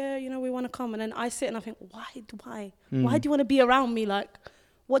and say, "Yeah, you know, we want to come," and then I sit and I think, why do you want to be around me? Like,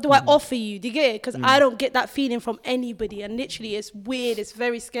 what do I offer you? Do you get it? Because I don't get that feeling from anybody, and literally, it's weird. It's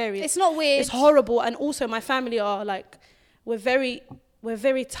very scary. It's not weird. It's horrible, and also my family are like, we're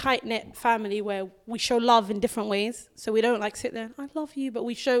very tight-knit family where we show love in different ways. So we don't like sit there, I love you, but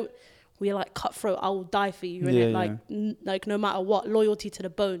we're like cutthroat, I will die for you. Like no matter what, loyalty to the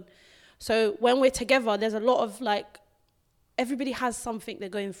bone. So when we're together, there's a lot of like, everybody has something they're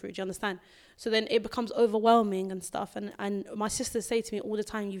going through, do you understand? So then it becomes overwhelming and stuff. And my sisters say to me all the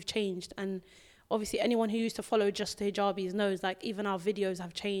time, you've changed. And obviously anyone who used to follow Just the Hijabis knows, like, even our videos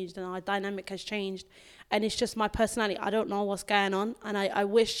have changed and our dynamic has changed. And it's just my personality. I don't know what's going on. And I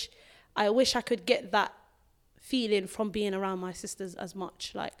wish I could get that feeling from being around my sisters as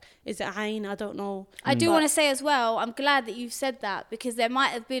much. Like, is it Ayn? I don't know. I do want to say as well, I'm glad that you've said that, because there might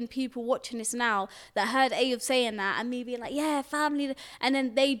have been people watching this now that heard Ayub saying that and me being like, yeah, family. And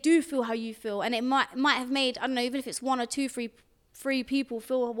then they do feel how you feel. And it might have made, I don't know, even if it's 1 or 2, 3 people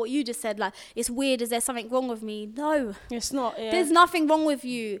feel what you just said, like, it's weird, is there something wrong with me? No, it's not. There's nothing wrong with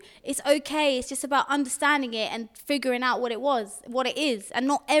you. It's okay. It's just about understanding it and figuring out what it is. And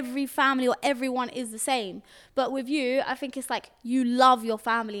not every family or everyone is the same. But with you, I think it's like, you love your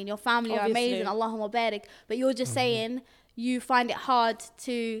family and your family are amazing, Allahumma barik, but you're just saying you find it hard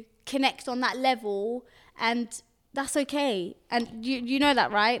to connect on that level, and that's okay. And you know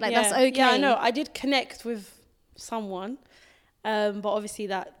that, right? Like, that's okay. Yeah, I know. I did connect with someone, but obviously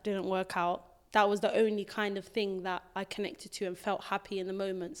that didn't work out. That was the only kind of thing that I connected to and felt happy in the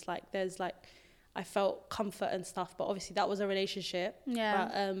moments. Like, I felt comfort and stuff, but obviously that was a relationship. Yeah.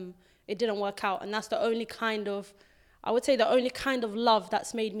 But it didn't work out, and that's the only kind of, I would say, the only kind of love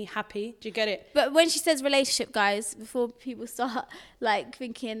that's made me happy. Do you get it? But when she says relationship, guys, before people start like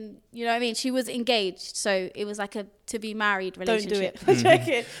thinking, you know what I mean? She was engaged, so it was like a to be married relationship. Don't do it. Check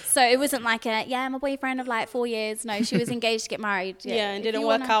it. So it wasn't like I'm a boyfriend of like 4 years. No, she was engaged to get married. Yeah, and didn't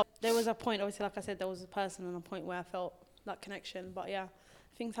work out. There was a point, obviously, like I said, there was a person and a point where I felt that connection. But yeah,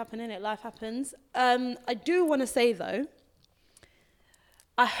 things happen, innit? Life happens. I do want to say though,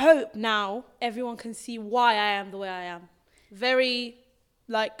 I hope now everyone can see why I am the way I am. Very,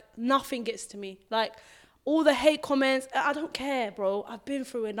 like, nothing gets to me. Like, all the hate comments, I don't care, bro. I've been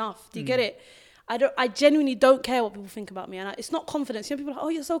through enough. Do you get it? I genuinely don't care what people think about me. And it's not confidence. You know, people are like, oh,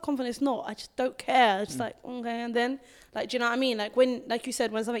 you're so confident. It's not. I just don't care. It's like, okay. And then, like, do you know what I mean? Like, when, like you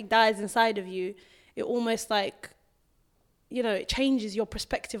said, when something dies inside of you, it almost like, you know, it changes your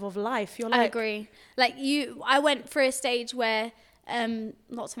perspective of life. You're like, I agree. Like, I went through a stage where,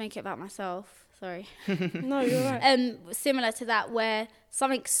 not to make it about myself, sorry. No, you're right. Similar to that, where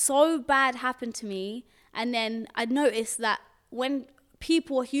something so bad happened to me, and then I noticed that when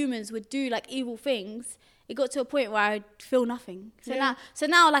people or humans would do like evil things, it got to a point where I'd feel nothing. So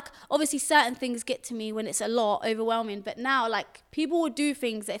now, like, obviously certain things get to me when it's a lot overwhelming, but now, like, people would do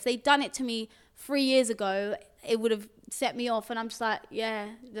things that if they'd done it to me 3 years ago, it would have set me off, and I'm just like, yeah,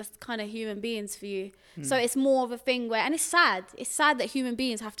 that's kind of human beings for you. So it's more of a thing where, and it's sad that human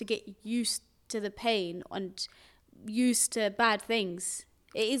beings have to get used to the pain and used to bad things.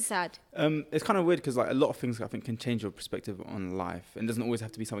 It is sad. It's kind of weird because, like, a lot of things I think can change your perspective on life, and doesn't always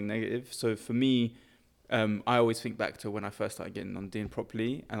have to be something negative. So for me, I always think back to when I first started getting on Deen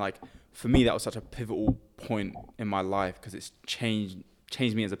properly, and like, for me that was such a pivotal point in my life because it's changed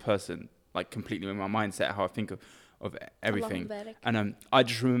me as a person, like, completely, with my mindset, how I think of everything. And I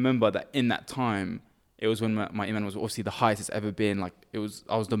just remember that in that time, it was when my iman was obviously the highest it's ever been. Like, I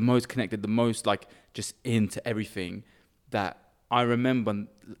was the most connected, the most, like, just into everything. That I remember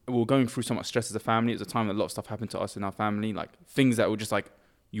we were going through so much stress as a family. It was a time that a lot of stuff happened to us in our family, like things that were just like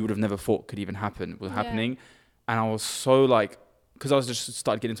you would have never thought could even happen were happening. And I was so like, because I was just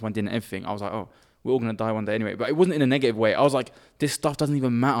started getting into my din and everything, I was like, oh, we're all going to die one day anyway. But it wasn't in a negative way. I was like, this stuff doesn't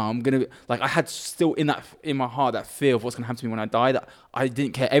even matter. I'm going to, like, I had still in my heart that fear of what's going to happen to me when I die, that I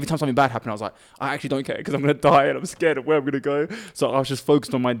didn't care. Every time something bad happened, I was like, I actually don't care because I'm going to die and I'm scared of where I'm going to go. So I was just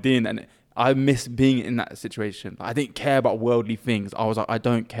focused on my din, and I miss being in that situation. I didn't care about worldly things. I was like, I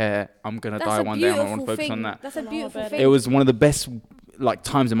don't care. I'm gonna die one day, and I want to focus on that. That's a beautiful thing. It was one of the best like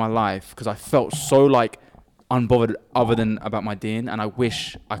times in my life because I felt so like unbothered other than about my deen, and I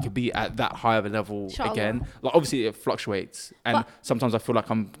wish I could be at that high of a level again. Like obviously it fluctuates, and sometimes I feel like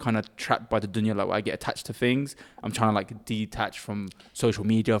I'm kind of trapped by the dunya, like where I get attached to things. I'm trying to like detach from social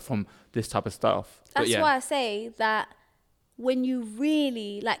media, from this type of stuff. That's why I say that when you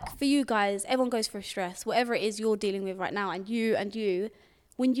really, like for you guys, everyone goes through stress, whatever it is you're dealing with right now, and you,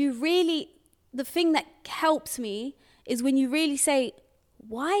 when you really, the thing that helps me is when you really say,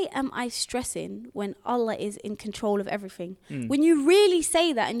 why am I stressing when Allah is in control of everything? When you really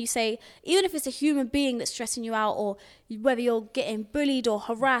say that, and you say, even if it's a human being that's stressing you out, or whether you're getting bullied or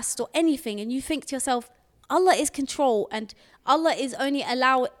harassed or anything, and you think to yourself, Allah is control, and Allah is only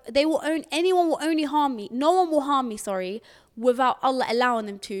anyone will only harm me. No one will harm me, without Allah allowing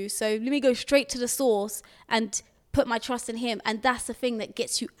them to. So let me go straight to the source and put my trust in him. And that's the thing that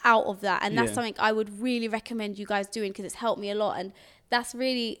gets you out of that. And that's something I would really recommend you guys doing, because it's helped me a lot. And that's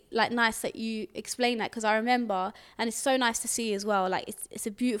really like nice that you explain that, because I remember, and it's so nice to see as well, like it's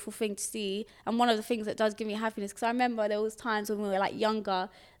a beautiful thing to see, and one of the things that does give me happiness, because I remember there was times when we were like younger,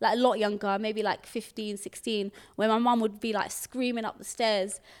 like a lot younger, maybe like 15, 16, where my mum would be like screaming up the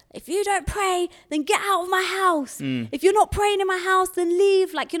stairs, if you don't pray, then get out of my house. If you're not praying in my house, then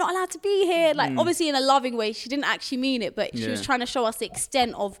leave, like you're not allowed to be here. Like obviously in a loving way, she didn't actually mean it, but she was trying to show us the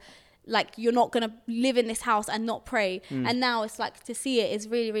extent of like, you're not going to live in this house and not pray. And now it's like, to see it is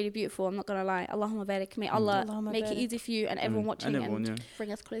really, really beautiful. I'm not going to lie. Allahumma barik. May Allah make it easy for you and everyone watching, and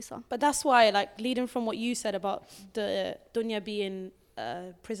bring us closer. But that's why, like, leading from what you said about the dunya being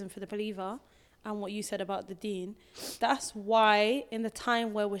prison for the believer, and what you said about the deen, that's why in the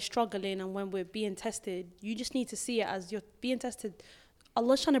time where we're struggling and when we're being tested, you just need to see it as you're being tested.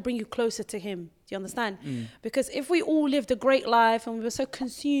 Allah's trying to bring you closer to him. Do you understand? Because if we all lived a great life and we were so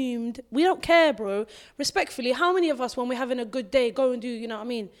consumed, we don't care, bro. Respectfully, how many of us, when we're having a good day, go and do, you know what I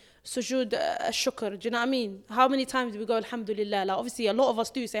mean, sujood, shukr, do you know what I mean? How many times do we go, alhamdulillah? Like, obviously, a lot of us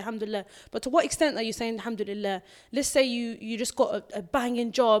do say alhamdulillah, but to what extent are you saying alhamdulillah? Let's say you just got a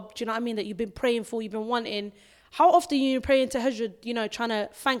banging job, do you know what I mean, that you've been praying for, you've been wanting. How often are you praying tahajjud, you know, trying to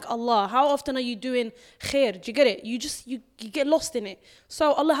thank Allah? How often are you doing khair? Do you get it? You get lost in it.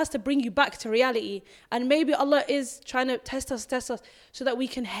 So Allah has to bring you back to reality. And maybe Allah is trying to test us so that we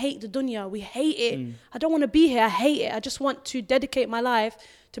can hate the dunya. We hate it. I don't want to be here. I hate it. I just want to dedicate my life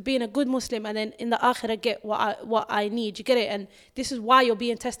to being a good Muslim, and then in the akhirah get what I need. You get it? And this is why you're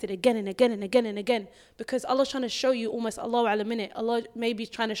being tested again and again and again and again. Because Allah's trying to show you, almost Allah a minute, Allah maybe is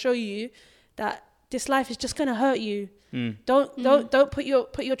trying to show you that this life is just gonna hurt you. Don't put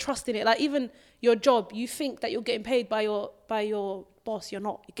your trust in it. Like, even your job, you think that you're getting paid by your boss. You're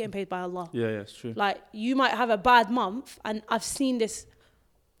not. You're getting paid by Allah. Yeah, it's true. Like, you might have a bad month, and I've seen this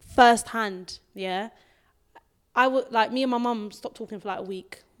firsthand. Yeah, I would, like, me and my mum stopped talking for like a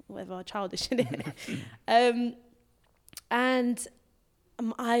week, whatever, childish, innit? And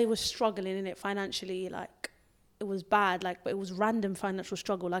I was struggling in it financially. Like, it was bad. Like, but it was random financial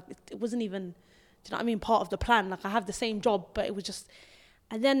struggle. Like, it wasn't even, do you know what I mean, part of the plan. Like, I have the same job, but it was just,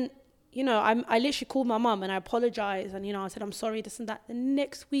 and then, you know, I literally called my mum and I apologized, and, you know, I said, I'm sorry, this and that. The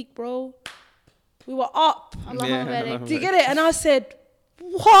next week, bro, we were up. Do you get it? And I said,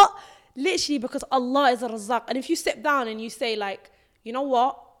 what? Literally, because Allah is a Razzaq. And if you step down and you say, like, you know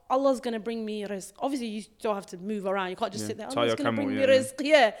what, Allah's going to bring me rizq. Obviously, you still have to move around. You can't just sit there, Allah's going to bring me rizq.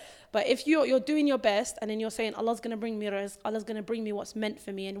 Yeah. But if you're doing your best, and then you're saying, Allah's going to bring me rizq, Allah's going to bring me what's meant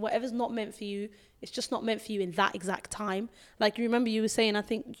for me, and whatever's not meant for you, it's just not meant for you in that exact time. Like, you remember you were saying, I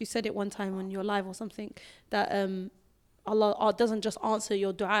think you said it one time on your live or something, that Allah doesn't just answer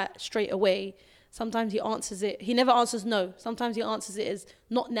your dua straight away. Sometimes he answers it. He never answers no. Sometimes he answers it as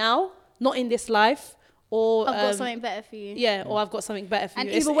not now, not in this life, or I've got something better for you. Yeah, or I've got something better for you.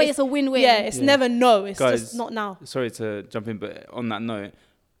 And either way, it's a win-win. Yeah, it's never no. It's Guys, just not now. Sorry to jump in, but on that note,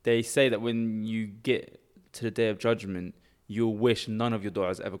 they say that when you get to the day of judgment, you'll wish none of your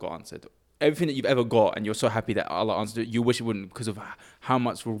du'as ever got answered. Everything that you've ever got, and you're so happy that Allah answered it, you wish it wouldn't, because of how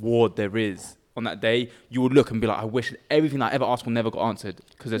much reward there is on that day. You would look and be like, I wish everything I ever asked for never got answered,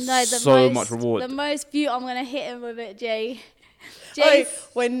 because there's much reward. The most beautiful, I'm going to hit him with it, Jay. Wait,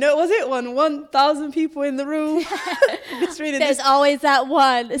 when 1,000 people in the room. There's always that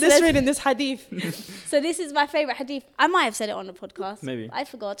one. Reading this hadith. So this is my favorite hadith. I might have said it on the podcast. Maybe. I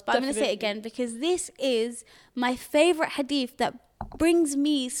forgot, but I'm going to say it again, because this is my favorite hadith that brings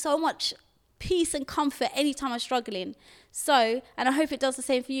me so much peace and comfort anytime I'm struggling. So, and I hope it does the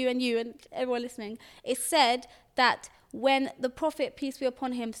same for you and everyone listening. It said that when the Prophet, peace be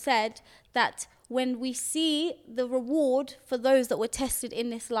upon him, said that when we see the reward for those that were tested in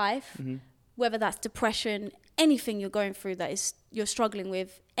this life, whether that's depression, anything you're going through that is you're struggling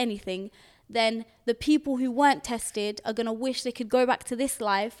with, anything, then the people who weren't tested are going to wish they could go back to this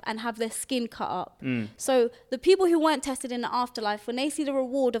life and have their skin cut up. So the people who weren't tested in the afterlife, when they see the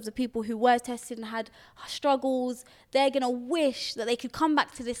reward of the people who were tested and had struggles, they're going to wish that they could come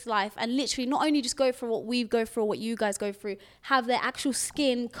back to this life and literally not only just go through what we go through, what you guys go through, have their actual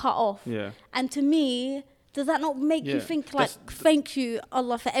skin cut off. Yeah. And to me, does that not make you think like, thank you,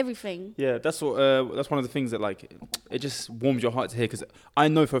 Allah, for everything? Yeah, that's what. That's one of the things that like it just warms your heart to hear, because I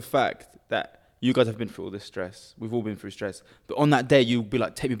know for a fact that you guys have been through all this stress. We've all been through stress, but on that day you'll be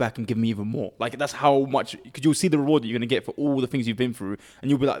like, take me back and give me even more. Like that's how much, because you'll see the reward that you're gonna get for all the things you've been through,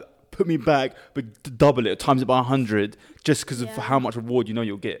 and you'll be like, put me back, but double it, times it by 100, just because of how much reward you know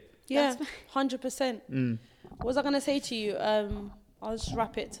you'll get. Yeah, 100%. What was I gonna say to you? I'll just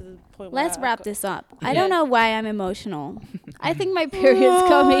wrap it to the point. Let's wrap this up. I don't know why I'm emotional. I think my period's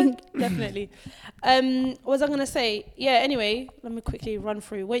coming. Definitely. What was I going to say? Yeah, anyway, let me quickly run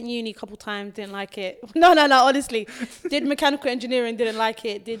through. Went uni a couple times, didn't like it. No, honestly. Did mechanical engineering, didn't like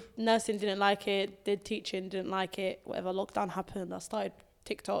it. Did nursing, didn't like it. Did teaching, didn't like it. Whatever, lockdown happened, I started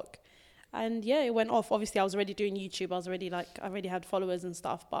TikTok. And yeah, it went off. Obviously, I was already doing YouTube. I already had followers and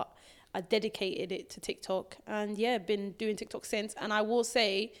stuff, but I dedicated it to TikTok, and yeah, been doing TikTok since. And I will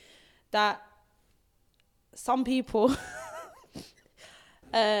say that some people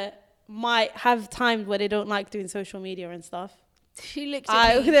might have times where they don't like doing social media and stuff. She looked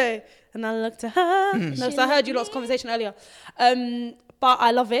at me. And I looked at her. No, so I heard you lot's conversation earlier. But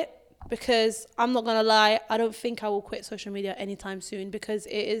I love it, because I'm not going to lie, I don't think I will quit social media anytime soon, because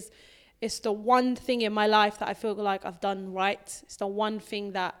it's the one thing in my life that I feel like I've done right. It's the one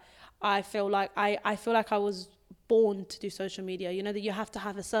thing that I feel like I feel like I was born to do social media. You know, that you have to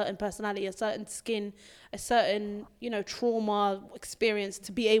have a certain personality, a certain skin, a certain, trauma experience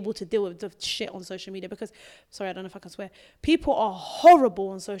to be able to deal with the shit on social media. Because, sorry, I don't know if I can swear. People are horrible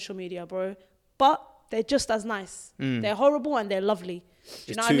on social media, bro. But they're just as nice. They're horrible and they're lovely.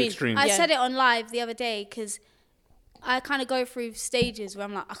 Do you know what I mean? Extreme. I said it on live the other day, because I kind of go through stages where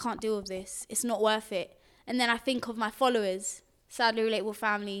I'm like, I can't deal with this. It's not worth it. And then I think of my followers, sadly relatable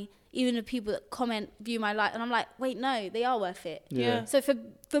family, even the people that comment, view my life, and I'm like, wait, no, they are worth it. Yeah. So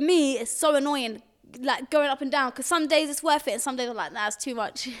for me, it's so annoying, like going up and down, because some days it's worth it and some days I'm like, nah, it's too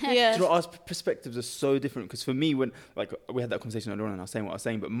much. Yeah. Do you know, our perspectives are so different, because for me, when like we had that conversation earlier on and I was saying what I was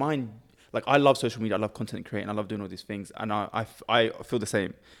saying, but mine, like I love social media, I love content creating, I love doing all these things, and I feel the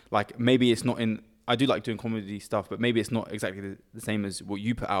same. Like maybe it's not in, I do like doing comedy stuff, but maybe it's not exactly the same as what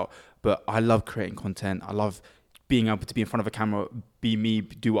you put out, but I love creating content. I love being able to be in front of a camera, be me,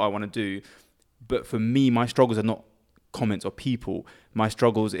 do what I want to do. But for me, my struggles are not comments or people. My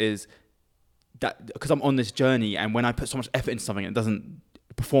struggles is that because I'm on this journey, and when I put so much effort into something, it doesn't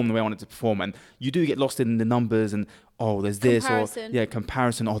perform the way I want it to perform, and you do get lost in the numbers and there's this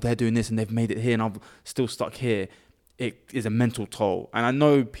comparison. They're doing this and they've made it here and I'm still stuck here. It is a mental toll. And I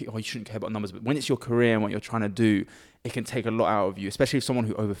know you shouldn't care about numbers, but when it's your career and what you're trying to do, it can take a lot out of you, especially if someone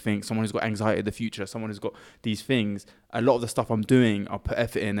who overthinks, someone who's got anxiety of the future, someone who's got these things. A lot of the stuff I'm doing, I'll put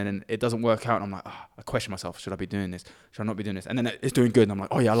effort in and then it doesn't work out. And I'm like, I question myself. Should I be doing this? Should I not be doing this? And then it's doing good. And I'm like,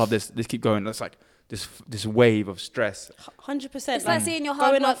 oh yeah, I love this. Let's keep going. That's like this wave of stress. 100%. It's like seeing your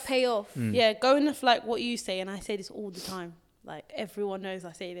hard work pay off. Yeah, going off like what you say, and I say this all the time, like everyone knows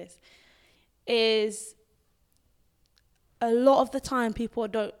I say this, is a lot of the time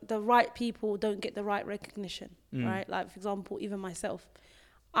the right people don't get the right recognition, right? Like, for example, even myself.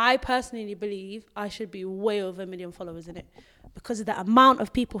 I personally believe I should be way over 1 million followers in it, because of the amount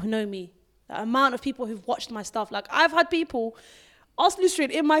of people who know me, the amount of people who've watched my stuff. Like, I've had people ask me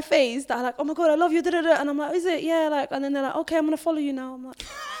straight in my face that are like, oh my God, I love you, da-da-da. And I'm like, is it? Yeah, like, and then they're like, okay, I'm going to follow you now. I'm like,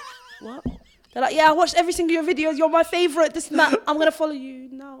 what? They're like, yeah, I watched every single your videos. You're my favorite, this and that. I'm going to follow you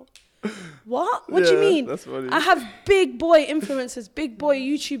now. What do you mean? That's funny. I have big boy influencers, big boy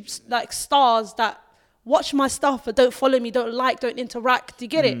YouTube like stars that watch my stuff but don't follow me, don't like, don't interact. Do you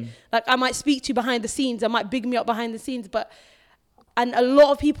get it? Like, I might speak to you behind the scenes, I might big me up behind the scenes, and a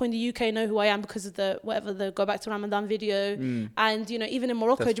lot of people in the UK know who I am because of the Go Back to Ramadan video. And, even in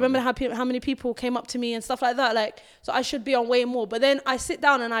Morocco, do you remember how many people came up to me and stuff like that? Like, so I should be on way more. But then I sit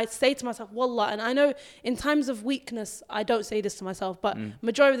down and I say to myself, Wallah, and I know in times of weakness, I don't say this to myself, but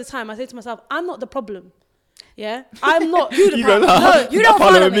majority of the time I say to myself, I'm not the problem. Yeah? I'm not. You don't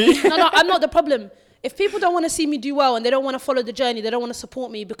follow me. No, I'm not the problem. if people don't want to see me do well and they don't want to follow the journey, they don't want to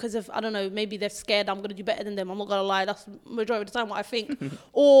support me because of, I don't know, maybe they're scared I'm going to do better than them. I'm not going to lie. That's the majority of the time what I think.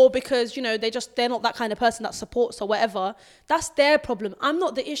 Or because, you know, they're not that kind of person that supports or whatever. That's their problem. I'm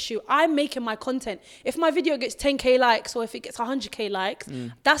not the issue. I'm making my content. If my video gets 10k likes or if it gets 100k likes,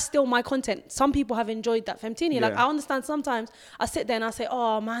 that's still my content. Some people have enjoyed that. Femtini, like I understand sometimes I sit there and I say,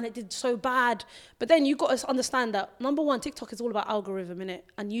 oh man, it did so bad. But then you got to understand that, number one, TikTok is all about algorithm, innit?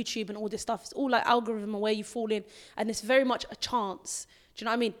 And YouTube and all this stuff. It's all like algorithm and where you fall in. And it's very much a chance. Do you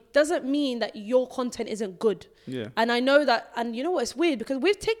know what I mean? Doesn't mean that your content isn't good. Yeah. And I know that, and you know what, it's weird because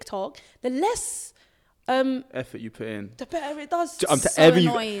with TikTok, the less effort you put in, the better it does.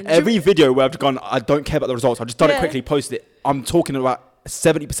 Every video where I've gone, I don't care about the results. I've just done it quickly, posted it. I'm talking about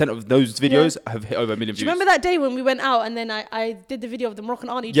 70% of those videos have hit over 1 million views. Do you remember that day when we went out and then I did the video of the Moroccan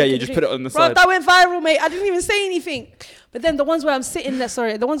auntie? Yeah, you just put it on the side. That went viral, mate. I didn't even say anything. But then the ones where I'm sitting there,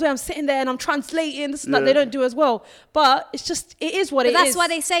 and I'm translating, this and that, they don't do as well. But it's just, it is what it is. But that's why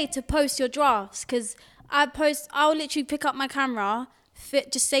they say to post your drafts, because I'll literally pick up my camera,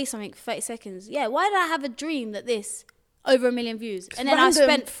 just say something for 30 seconds. Yeah, why did I have a dream that this over 1 million views? And then random. I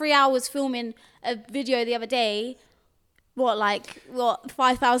spent 3 hours filming a video the other day,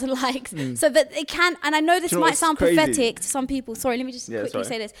 5,000 likes, so that it can. And I know this might sound pathetic to some people. Sorry, let me just quickly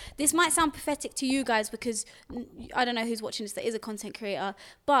say this. This might sound pathetic to you guys because I don't know who's watching this that is a content creator,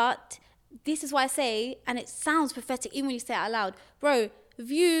 but this is why I say, and it sounds pathetic even when you say it out loud, bro.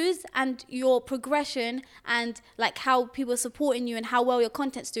 Views and your progression and like how people are supporting you and how well your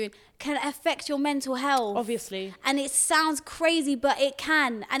content's doing can affect your mental health, obviously. And it sounds crazy, but it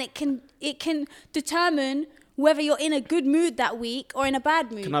can, and it can determine whether you're in a good mood that week or in a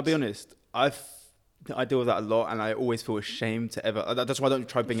bad mood. Can I be honest? I deal with that a lot, and I always feel ashamed to ever. That's why I don't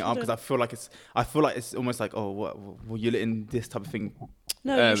try to bring it up, because I feel like it's almost like, oh, what you're letting this type of thing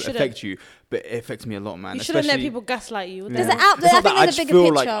affect you, but it affects me a lot, man. You shouldn't let people gaslight you. There's I think there's a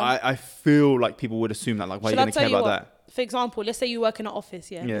bigger picture. I feel like people would assume that, like, why are you going to care about that? For example, let's say you work in an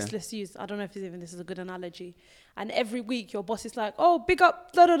office, let's use, I don't know if this is a good analogy, and every week your boss is like, oh, big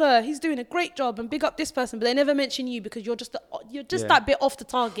up he's doing a great job, and big up this person, but they never mention you because you're just that bit off the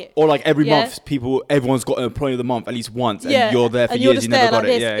target. Or like every month, everyone's got an employee of the month at least once, and you're there for years, you never got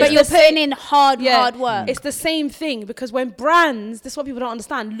it. But you're putting in hard work. It's the same thing, because when brands, this is what people don't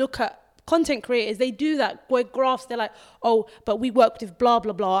understand, look at content creators, they do that where graphs, they're like, oh, but we worked with blah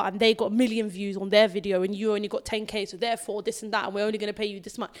blah blah and they got 1 million views on their video and you only got 10k, so therefore this and that, and we're only going to pay you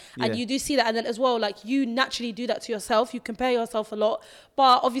this much. And you do see that, and then as well, like, you naturally do that to yourself, you compare yourself a lot,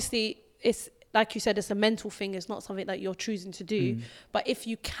 but obviously it's like you said, it's a mental thing, it's not something that you're choosing to do. But if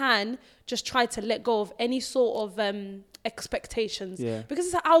you can just try to let go of any sort of expectations, because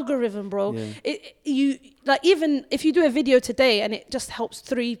it's an algorithm, bro. You like, even if you do a video today and it just helps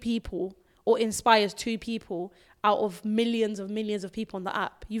 3 people or inspires 2 people out of millions of people on the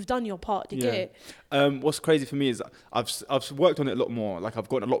app, you've done your part. Do you get it? What's crazy for me is I've worked on it a lot more. Like, I've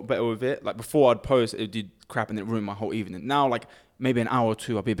gotten a lot better with it. Like, before I'd post, it did crap and it ruined my whole evening. Now, like, maybe an hour or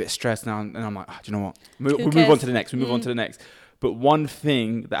 2, I'll be a bit stressed now, and I'm like, do you know what? We'll move on to the next. We move on to the next. But one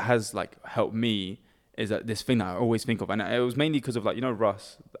thing that has, like, helped me is that this thing that I always think of, and it was mainly because of, like, you know,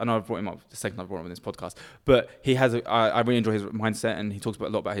 Russ. I know I've brought him up the second I've brought him on this podcast, but he has I really enjoy his mindset, and he talks a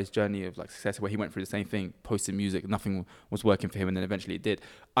lot about his journey of, like, success, where he went through the same thing, posting music, nothing was working for him, and then eventually it did.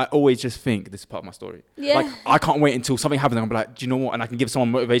 I always just think, this is part of my story. Like, I can't wait until something happens and I'm like, do you know what? And I can give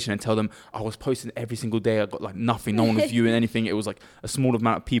someone motivation and tell them, I was posting every single day, I got, like, nothing, no one was viewing anything, it was like a small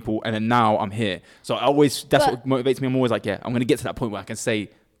amount of people, and then now I'm here. So that's what motivates me. I'm always like, I'm going to get to that point where I can say,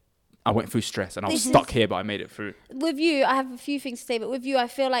 I went through stress and I was stuck here, but I made it through. With you, I have a few things to say, but with you, I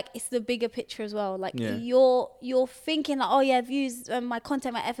feel like it's the bigger picture as well. Like, you're thinking like, oh yeah, views, my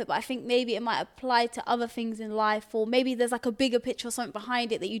content, my effort, but I think maybe it might apply to other things in life, or maybe there's like a bigger picture or something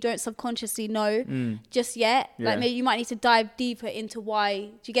behind it that you don't subconsciously know just yet. Like, maybe you might need to dive deeper into why.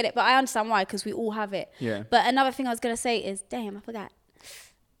 Do you get it? But I understand why, because we all have it. But another thing I was going to say is, damn, I forgot.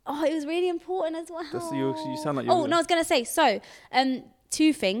 Oh, it was really important as well. You sound like you're... Oh, no, I was going to say, so...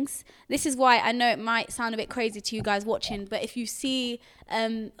 2 things. This is why I know it might sound a bit crazy to you guys watching, but if you see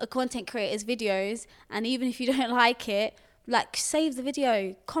a content creator's videos, and even if you don't like it, like, save the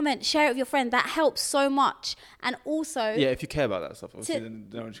video, comment, share it with your friend. That helps so much. And also... if you care about that stuff, obviously,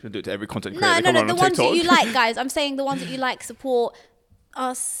 no one's going to do it to every content creator. No, the ones that you like, guys. I'm saying the ones that you like, support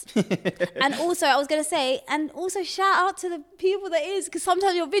us. And also, I was going to say, and also shout out to the people that is, because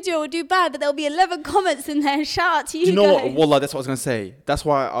sometimes your video will do bad, but there'll be 11 comments in there, and shout out to you guys. Do you know what? Wallah, that's what I was going to say. That's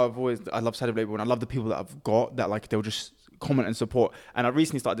why I love RELATABLE, and I love the people that I've got that, like, they'll just comment and support. And I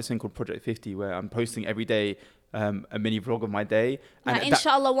recently started this thing called Project 50, where I'm posting every day a mini vlog of my day. And like,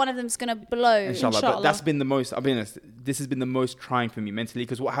 inshallah, one of them's gonna blow. Inshallah. But that's been the most, I'll be honest, this has been the most trying for me mentally,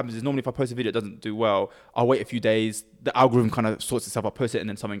 because what happens is normally if I post a video it doesn't do well, I'll wait a few days, the algorithm kind of sorts itself, I'll post it and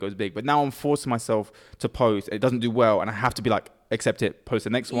then something goes big. But now I'm forcing myself to post, it doesn't do well, and I have to be like, accept it, post the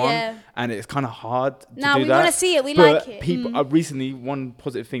next one. And it's kind of hard to do that. We want to see it, we like it. People, recently, one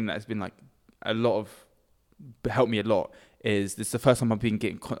positive thing that has been like helped me a lot is this is the first time I've been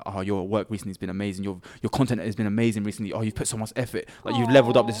getting, your work recently has been amazing. Your content has been amazing recently. Oh, you've put so much effort. Like, you've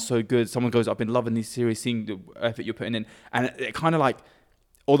leveled up. This is so good. Someone goes, I've been loving these series, seeing the effort you're putting in. And it kind of like,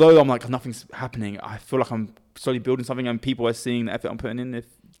 although I'm like, nothing's happening, I feel like I'm slowly building something and people are seeing the effort I'm putting in.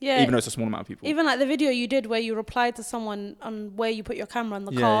 Even though it's a small amount of people. Even like the video you did where you replied to someone on where you put your camera in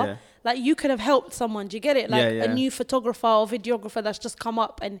the car. Yeah. Like, you could have helped someone. Do you get it? Like a new photographer or videographer that's just come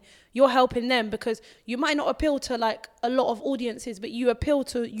up and you're helping them, because you might not appeal to like a lot of audiences, but you appeal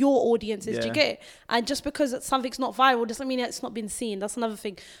to your audiences. Do you get it? And just because something's not viral doesn't mean it's not been seen. That's another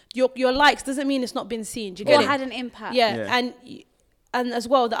thing. Your likes doesn't mean it's not been seen. Do you get it? Or had an impact. And as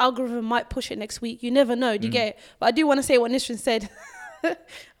well, the algorithm might push it next week. You never know. Do you get it? But I do want to say what Nisrin said.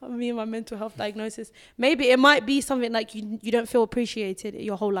 Me and my mental health diagnosis. Maybe it might be something like you don't feel appreciated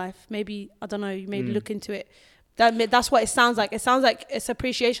your whole life. Maybe, I don't know, you maybe look into it. That's what it sounds like. It sounds like it's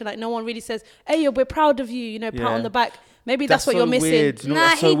appreciation. Like, no one really says, hey, we're proud of you, pat on the back. Maybe that's what so you're missing. Weird. You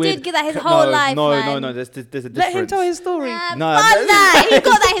know, he did get that his whole life, man. No, there's a difference. Let him tell his story. He got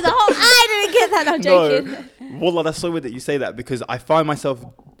that his whole... I didn't get that, I'm joking. No. Wallah, that's so weird that you say that, because I find myself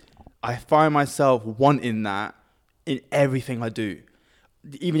wanting that in everything I do.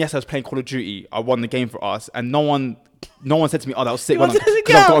 Even yesterday I was playing Call of Duty, I won the game for us, and no one said to me, oh, that was sick, because I've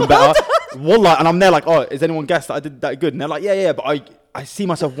gotten better. Wallah, and I'm there like, oh, is anyone guessed that I did that good? And they're like, yeah, but I see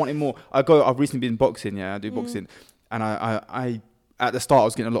myself wanting more. I've recently been boxing, I do boxing, and I at the start I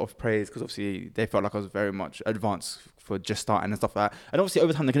was getting a lot of praise, because obviously they felt like I was very much advanced for just starting and stuff like that. And obviously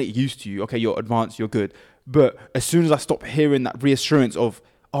over time they're going to get used to you. Okay, you're advanced, you're good. But as soon as I stop hearing that reassurance of,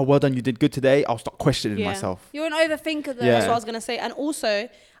 oh, well done, you did good today, I'll start questioning myself. You're an overthinker though. That's what I was going to say. And also,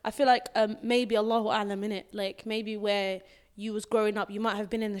 I feel like maybe Allahu A'lam, innit? Like, maybe where you was growing up, you might have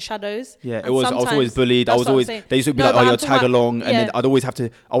been in the shadows. Yeah, I was always bullied. They used to be like, oh, you're tag along. And then I'd always have to,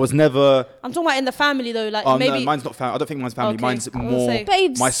 I was never. I'm talking about in the family though. Like, maybe. No, mine's not family. I don't think mine's family. Okay. Mine's more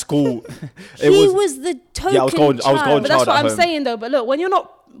Babes, my school. He was the token I was golden child. But that's what I'm saying though. But look, when you're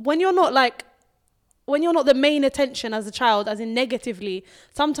not the main attention as a child, as in negatively,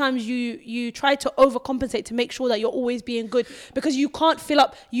 sometimes you try to overcompensate to make sure that you're always being good, because you can't fill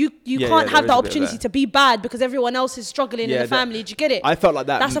up, you can't have the opportunity to be bad because everyone else is struggling in the family. Do you get it? I felt like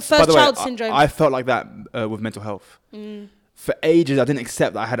that. That's a first child syndrome. I felt like that with mental health. For ages, I didn't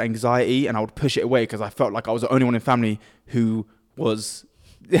accept that I had anxiety, and I would push it away because I felt like I was the only one in family who was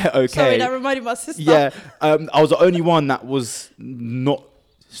okay. Sorry, that reminded my sister. Yeah, I was the only one that was not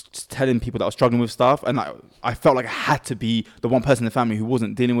telling people that I was struggling with stuff, and I felt like I had to be the one person in the family who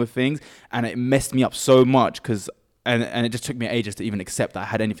wasn't dealing with things, and it messed me up so much because it just took me ages to even accept that I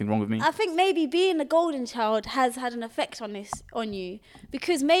had anything wrong with me. I think maybe being a golden child has had an effect on you,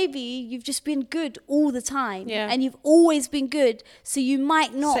 because maybe you've just been good all the time, and you've always been good, so you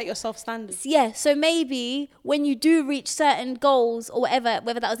might not set yourself standards. Yeah, so maybe when you do reach certain goals or whatever,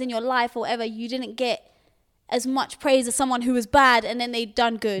 whether that was in your life or whatever, you didn't get as much praise as someone who was bad and then they'd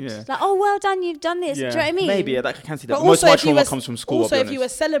done good. Like, oh, well done, you've done this. Do you know what I mean? Maybe, I can see that. But most of my trauma comes from school. Also, if you were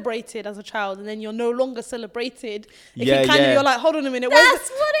celebrated as a child and then you're no longer celebrated, you're like, hold on a minute. That's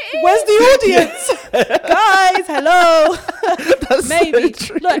what it is. Where's the audience? Guys, hello. That's maybe.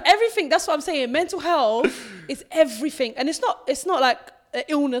 So look, everything, that's what I'm saying. Mental health is everything. And it's not like an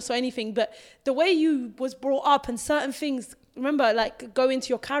illness or anything, but the way you was brought up and certain things, remember, like, go into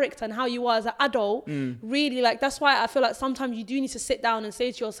your character and how you are as an adult, really, like, that's why I feel like sometimes you do need to sit down and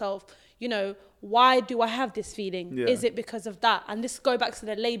say to yourself, why do I have this feeling? Is it because of that? And this go back to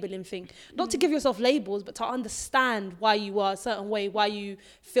the labeling thing. Not to give yourself labels, but to understand why you are a certain way, why you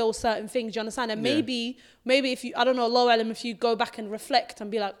feel certain things. Do you understand? And maybe if you, I don't know, low element, if you go back and reflect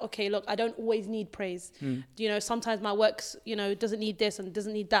and be like, okay, look, I don't always need praise. Sometimes my works, doesn't need this and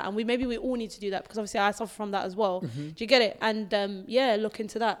doesn't need that. And maybe we all need to do that, because obviously I suffer from that as well. Do you get it? And look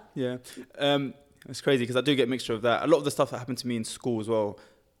into that. Yeah. It's crazy because I do get a mixture of that. A lot of the stuff that happened to me in school as well,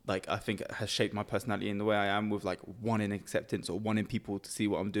 like, I think it has shaped my personality in the way I am, with like wanting acceptance or wanting people to see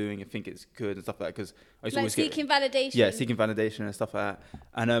what I'm doing and think it's good and stuff like that. Because I used to always seeking validation. Yeah, seeking validation and stuff like that.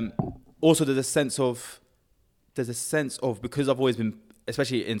 And also there's a sense of because I've always been,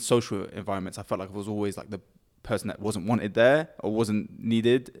 especially in social environments, I felt like I was always like the person that wasn't wanted there or wasn't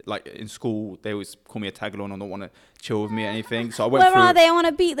needed. Like in school, they always call me a tag-along or not want to chill with me or anything. So I went Where are they? I want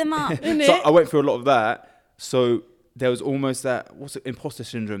to beat them up. So I went through a lot of that. So there was almost that, what's it, imposter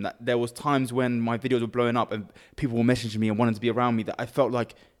syndrome, that there was times when my videos were blowing up and people were messaging me and wanting to be around me, that I felt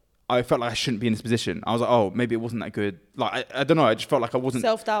like I shouldn't be in this position. I was like, oh, maybe it wasn't that good. Like, I don't know. I just felt like I wasn't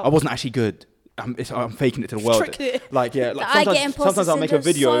actually good. I'm faking it to the world. Like, yeah, like sometimes I'll make a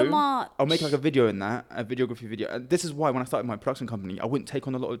video. I'll make like a video in that, a videography video. And this is why when I started my production company, I wouldn't take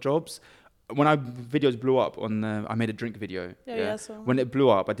on a lot of jobs. When videos blew up on, I made a drink video. When it blew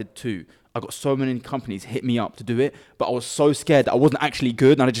up, I did 2. I got so many companies hit me up to do it, but I was so scared that I wasn't actually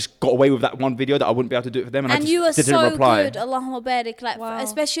good, and I just got away with that one video that I wouldn't be able to do it for them. And I just you were didn't so reply. good, Allahumma barik, like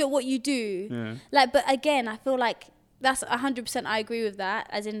especially at what you do. Yeah. Like, but again, I feel like that's 100%. I agree with that.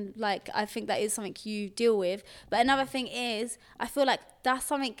 As in, like, I think that is something you deal with. But another thing is, I feel like that's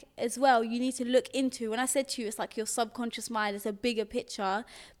something as well you need to look into. When I said to you, it's like your subconscious mind is a bigger picture,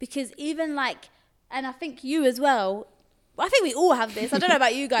 because even like, and I think you as well. I think we all have this. I don't know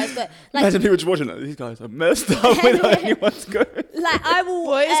about you guys, but like, imagine people just watching that. These guys are messed up without anyone's going. Like, I will.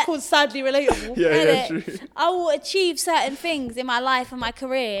 Well, it's called sadly relatable. Yeah, true. I will achieve certain things in my life and my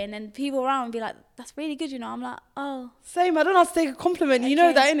career, and then people around will be like, "That's really good," you know. I'm like, "Oh, same. I don't know how to take a compliment. Okay. You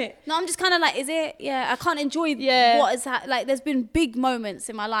know that, innit? No, I'm just kind of like, "Is it? Yeah." I can't enjoy what is like. There's been big moments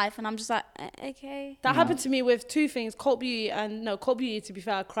in my life, and I'm just like, "Okay." That happened to me with 2 things: Cult Beauty Cult Beauty. To be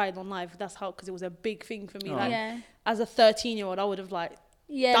fair, I cried on live. That's how, because it was a big thing for me. As a 13-year-old, I would have like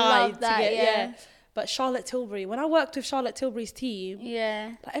died that, to get But Charlotte Tilbury, when I worked with Charlotte Tilbury's team,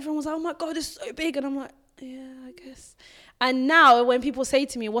 like everyone was like, "Oh my God, it's so big," and I'm like, "Yeah, I guess." And now when people say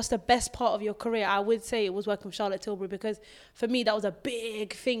to me, "What's the best part of your career?" I would say it was working with Charlotte Tilbury, because for me that was a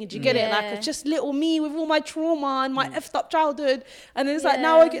big thing. Do you get it? Like, it's just little me with all my trauma and my effed up childhood, and then it's like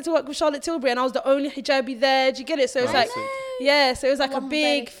now I get to work with Charlotte Tilbury, and I was the only hijabi there. Do you get it? So it's like, so it was like a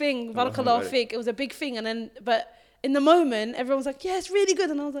big thing. Barakallah fiqh. It was a big thing, and then in the moment, everyone was like, "Yeah, it's really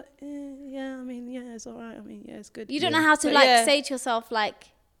good," and I was like, "It's all right. It's good." You don't know how to say to yourself like,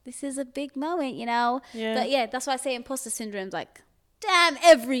 "This is a big moment," you know. But that's why I say imposter syndrome's like, damn,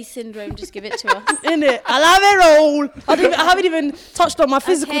 every syndrome, just give it to us. Innit? I love it all. I haven't even touched on my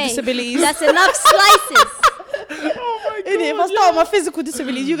physical disabilities. That's enough slices. Oh my God. Innit? If I start on my physical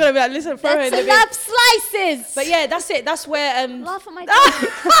disabilities, you're gonna be like, "Listen, throw her in the bin." That's enough slices. But yeah, that's it. That's where laugh at my dad.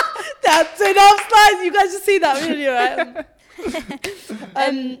 That's enough slices. You guys just see that video, right?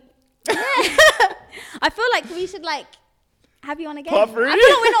 I feel like we should like have you on again. Part 3? I feel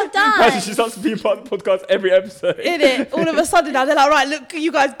like we're not done. Imagine she starts being part of the podcast every episode. Innit? All of a sudden now they're like, "Right, look,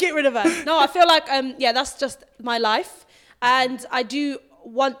 you guys get rid of her." No, I feel like that's just my life, and I do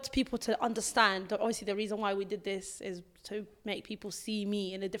want people to understand that obviously the reason why we did this is to make people see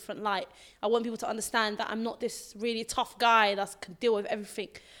me in a different light. I want people to understand that I'm not this really tough guy that can deal with everything.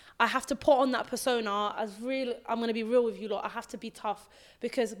 I have to put on that persona as real. I'm going to be real with you lot. I have to be tough,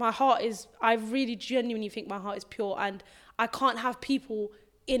 because I really genuinely think my heart is pure, and I can't have people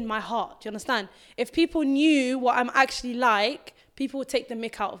in my heart. Do you understand? If people knew what I'm actually like, people would take the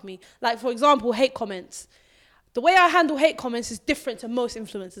mick out of me. Like, for example, hate comments. The way I handle hate comments is different to most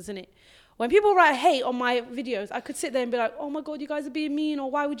influencers, isn't it? When people write hate on my videos, I could sit there and be like, "Oh my God, you guys are being mean,"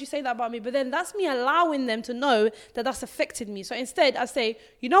 or "Why would you say that about me?" But then that's me allowing them to know that that's affected me. So instead, I say,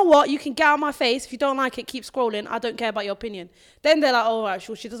 "You know what? You can get out of my face. If you don't like it, keep scrolling. I don't care about your opinion." Then they're like, "Oh, right,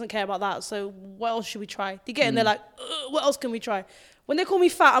 sure, she doesn't care about that. So what else should we try?" They get in, they're like, "What else can we try?" When they call me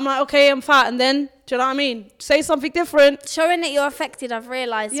fat, I'm like, "Okay, I'm fat." And then, do you know what I mean? Say something different. Showing that you're affected, I've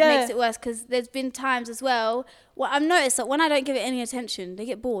realised, makes it worse, because there's been times as well. Well, I've noticed that when I don't give it any attention, they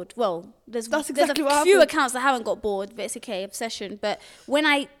get bored. Well, there's a few accounts that haven't got bored, but it's okay, obsession. But when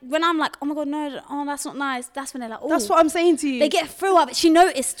I'm like, "Oh my God, no, that's not nice," that's when they're like, "Oh." That's what I'm saying to you. They get through of it. She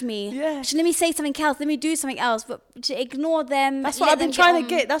noticed me. Yeah. Let me say something else. Let me do something else. But to ignore them. That's what I've been trying to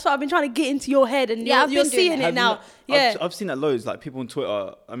get. That's what I've been trying to get into your head, and you're seeing it now. Yeah. I've seen that loads. Like people on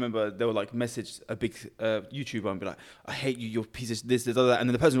Twitter, I remember they were like message a big YouTuber and be like, "I hate you, you're a piece of this, that," and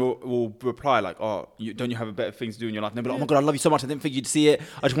then the person will reply like, "Oh, don't you have a better things to do in your life?" And they'll be like, "Oh my God, I love you so much. I didn't think you'd see it.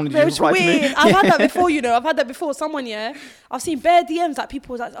 I just wanted you to reply to me." I've had that before, you know. I've had that before. Someone, I've seen bare DMs that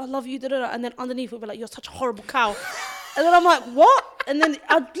people was like, "I love you," and then underneath it would be like, "You're such a horrible cow." And then I'm like, "What?" And then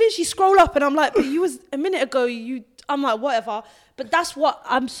I literally scroll up and I'm like, "But you was a minute ago, I'm like, whatever. But that's what,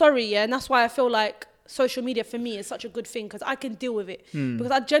 I'm sorry, and that's why I feel like social media for me is such a good thing, because I can deal with it.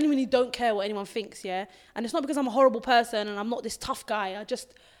 Because I genuinely don't care what anyone thinks, And it's not because I'm a horrible person and I'm not this tough guy.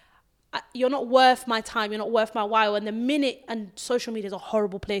 You're not worth my time. You're not worth my while. And the minute, and social media is a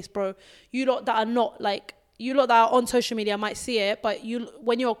horrible place, bro. You lot that are not like, you lot that are on social media might see it, but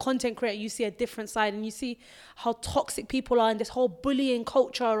when you're a content creator, you see a different side, and you see how toxic people are in this whole bullying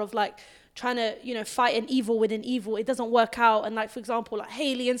culture of like trying to, you know, fight an evil with an evil. It doesn't work out. And like, for example, like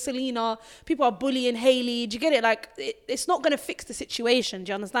Hailey and Selena, people are bullying Hailey. Do you get it? Like, it's not going to fix the situation.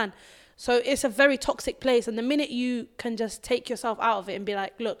 Do you understand? So it's a very toxic place. And the minute you can just take yourself out of it and be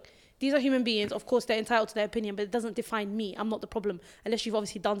like, look, these are human beings. Of course, they're entitled to their opinion, but it doesn't define me. I'm not the problem, unless you've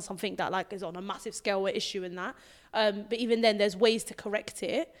obviously done something that like is on a massive scale or issue in that. But even then, there's ways to correct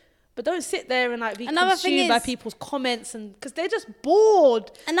it. But don't sit there and like be consumed by people's comments, and because they're just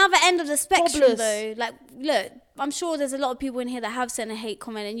bored. Another end of the spectrum, though. Like, look, I'm sure there's a lot of people in here that have sent a hate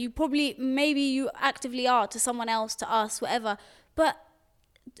comment, and you probably, maybe you actively are to someone else, to us, whatever. But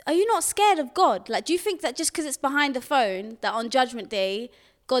are you not scared of God? Like, do you think that just because it's behind the phone, that on Judgment Day,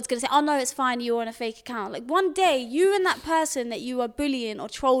 God's going to say, oh no, it's fine, you're on a fake account? Like, one day, you and that person that you are bullying or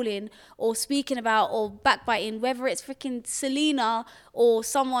trolling or speaking about or backbiting, whether it's freaking Selena or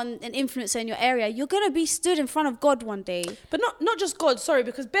someone, an influencer in your area, you're going to be stood in front of God one day. But not just God, sorry,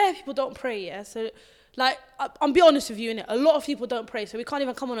 because bare people don't pray, yeah? So, like, I'll be honest with you, innit? A lot of people don't pray, so we can't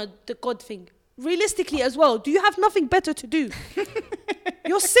even come on the God thing. Realistically as well, do you have nothing better to do?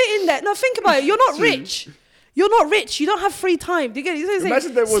 You're sitting there. No, think about it. You're not rich. You're not rich. You don't have free time. Do you get it?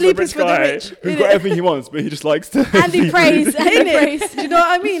 Imagine there was a rich guy who's got everything he wants, but he just likes to. And he prays. And he prays. Do you know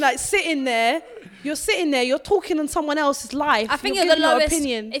what I mean? Like, sitting there, you're talking on someone else's life. I think you're the lowest.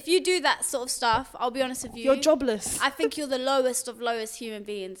 Opinion. If you do that sort of stuff, I'll be honest with you. You're jobless. I think you're the lowest of lowest human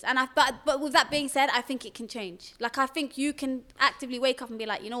beings. And but with that being said, I think it can change. Like, I think you can actively wake up and be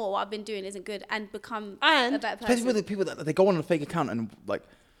like, you know what I've been doing isn't good, and become a better person. Especially with the people that they go on a fake account and like.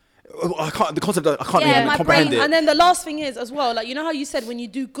 I can't even comprehend it. And then the last thing is as well, like, you know how you said when you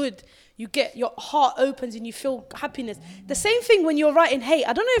do good, you get, your heart opens and you feel happiness. The same thing when you're writing hate.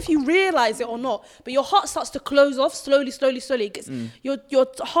 I don't know if you realize it or not, but your heart starts to close off slowly. It gets, your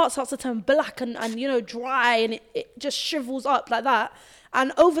heart starts to turn black and you know, dry, and it just shrivels up like that.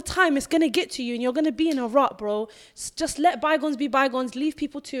 And over time, it's going to get to you and you're going to be in a rut, bro. Just let bygones be bygones. Leave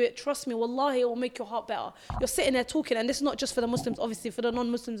people to it. Trust me, wallahi, it will make your heart better. You're sitting there talking, and this is not just for the Muslims, obviously, for the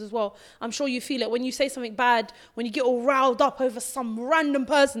non-Muslims as well. I'm sure you feel it. When you say something bad, when you get all riled up over some random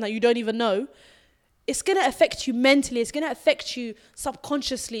person that you don't even know, it's going to affect you mentally. It's going to affect you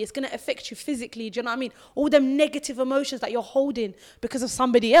subconsciously. It's going to affect you physically. Do you know what I mean? All them negative emotions that you're holding because of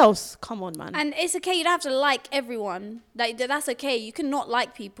somebody else. Come on, man. And it's okay. You don't have to like everyone. That's okay. You can not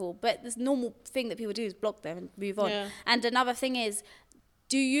like people. But this normal thing that people do is block them and move on. Yeah. And another thing is,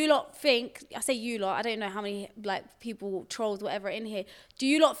 do you lot think, I say you lot, I don't know how many like people, trolls, whatever in here. Do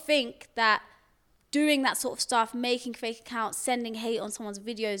you lot think that doing that sort of stuff, making fake accounts, sending hate on someone's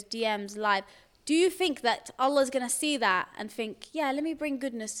videos, DMs, live, do you think that Allah's going to see that and think, yeah, let me bring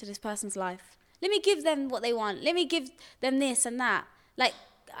goodness to this person's life? Let me give them what they want. Let me give them this and that. Like,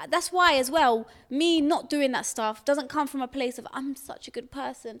 that's why as well, me not doing that stuff doesn't come from a place of, I'm such a good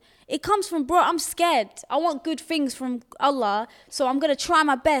person. It comes from, bro, I'm scared. I want good things from Allah. So I'm going to try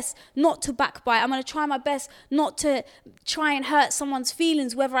my best not to backbite. I'm going to try my best not to try and hurt someone's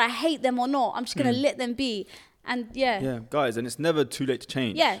feelings, whether I hate them or not. I'm just going to let them be. And yeah, guys, and it's never too late to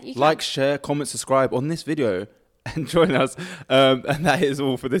change. Yeah, you can. Like, share, comment, subscribe on this video and join us. And that is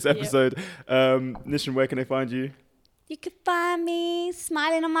all for this episode. Nishan, where can they find you? You can find me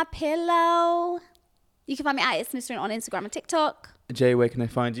smiling on my pillow. You can find me at It's Mr. on Instagram and TikTok. Jay, where can they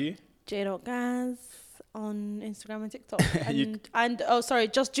find you? J.Ghaz on Instagram and TikTok. And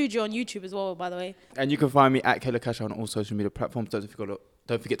Just Juju on YouTube as well, by the way. And you can find me at Kayla Kasha on all social media platforms.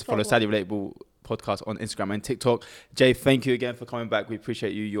 Don't forget to follow Sadly Relatable podcast on Instagram and TikTok. Jay, thank you again for coming back. We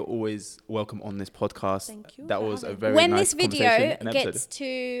appreciate you. You're always welcome on this podcast. Thank you. That was a very when nice conversation. When this video gets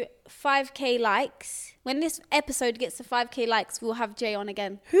to 5k likes, when this episode gets to 5k likes, we'll have Jay on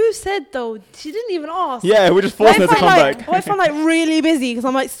again. Who said though? She didn't even ask. Yeah, we're just forcing her to come back. What if I'm like really busy because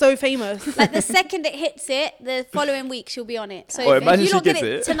I'm like so famous? Like the second it hits it, the following week she'll be on it. So if you don't get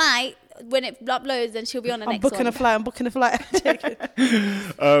it tonight, when it uploads, then she'll be on the next one. I'm booking a flight.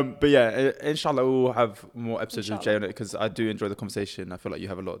 But yeah, inshallah we'll have more episodes with Jay on it, because I do enjoy the conversation. I feel like you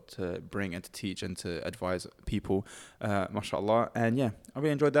have a lot to bring and to teach and to advise people, mashallah. And yeah, I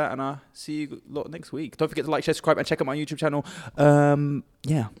really enjoyed that, and I'll see you lot next week. Don't forget to like, share, subscribe, and check out my YouTube channel.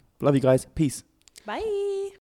 Yeah, love you guys. Peace. Bye.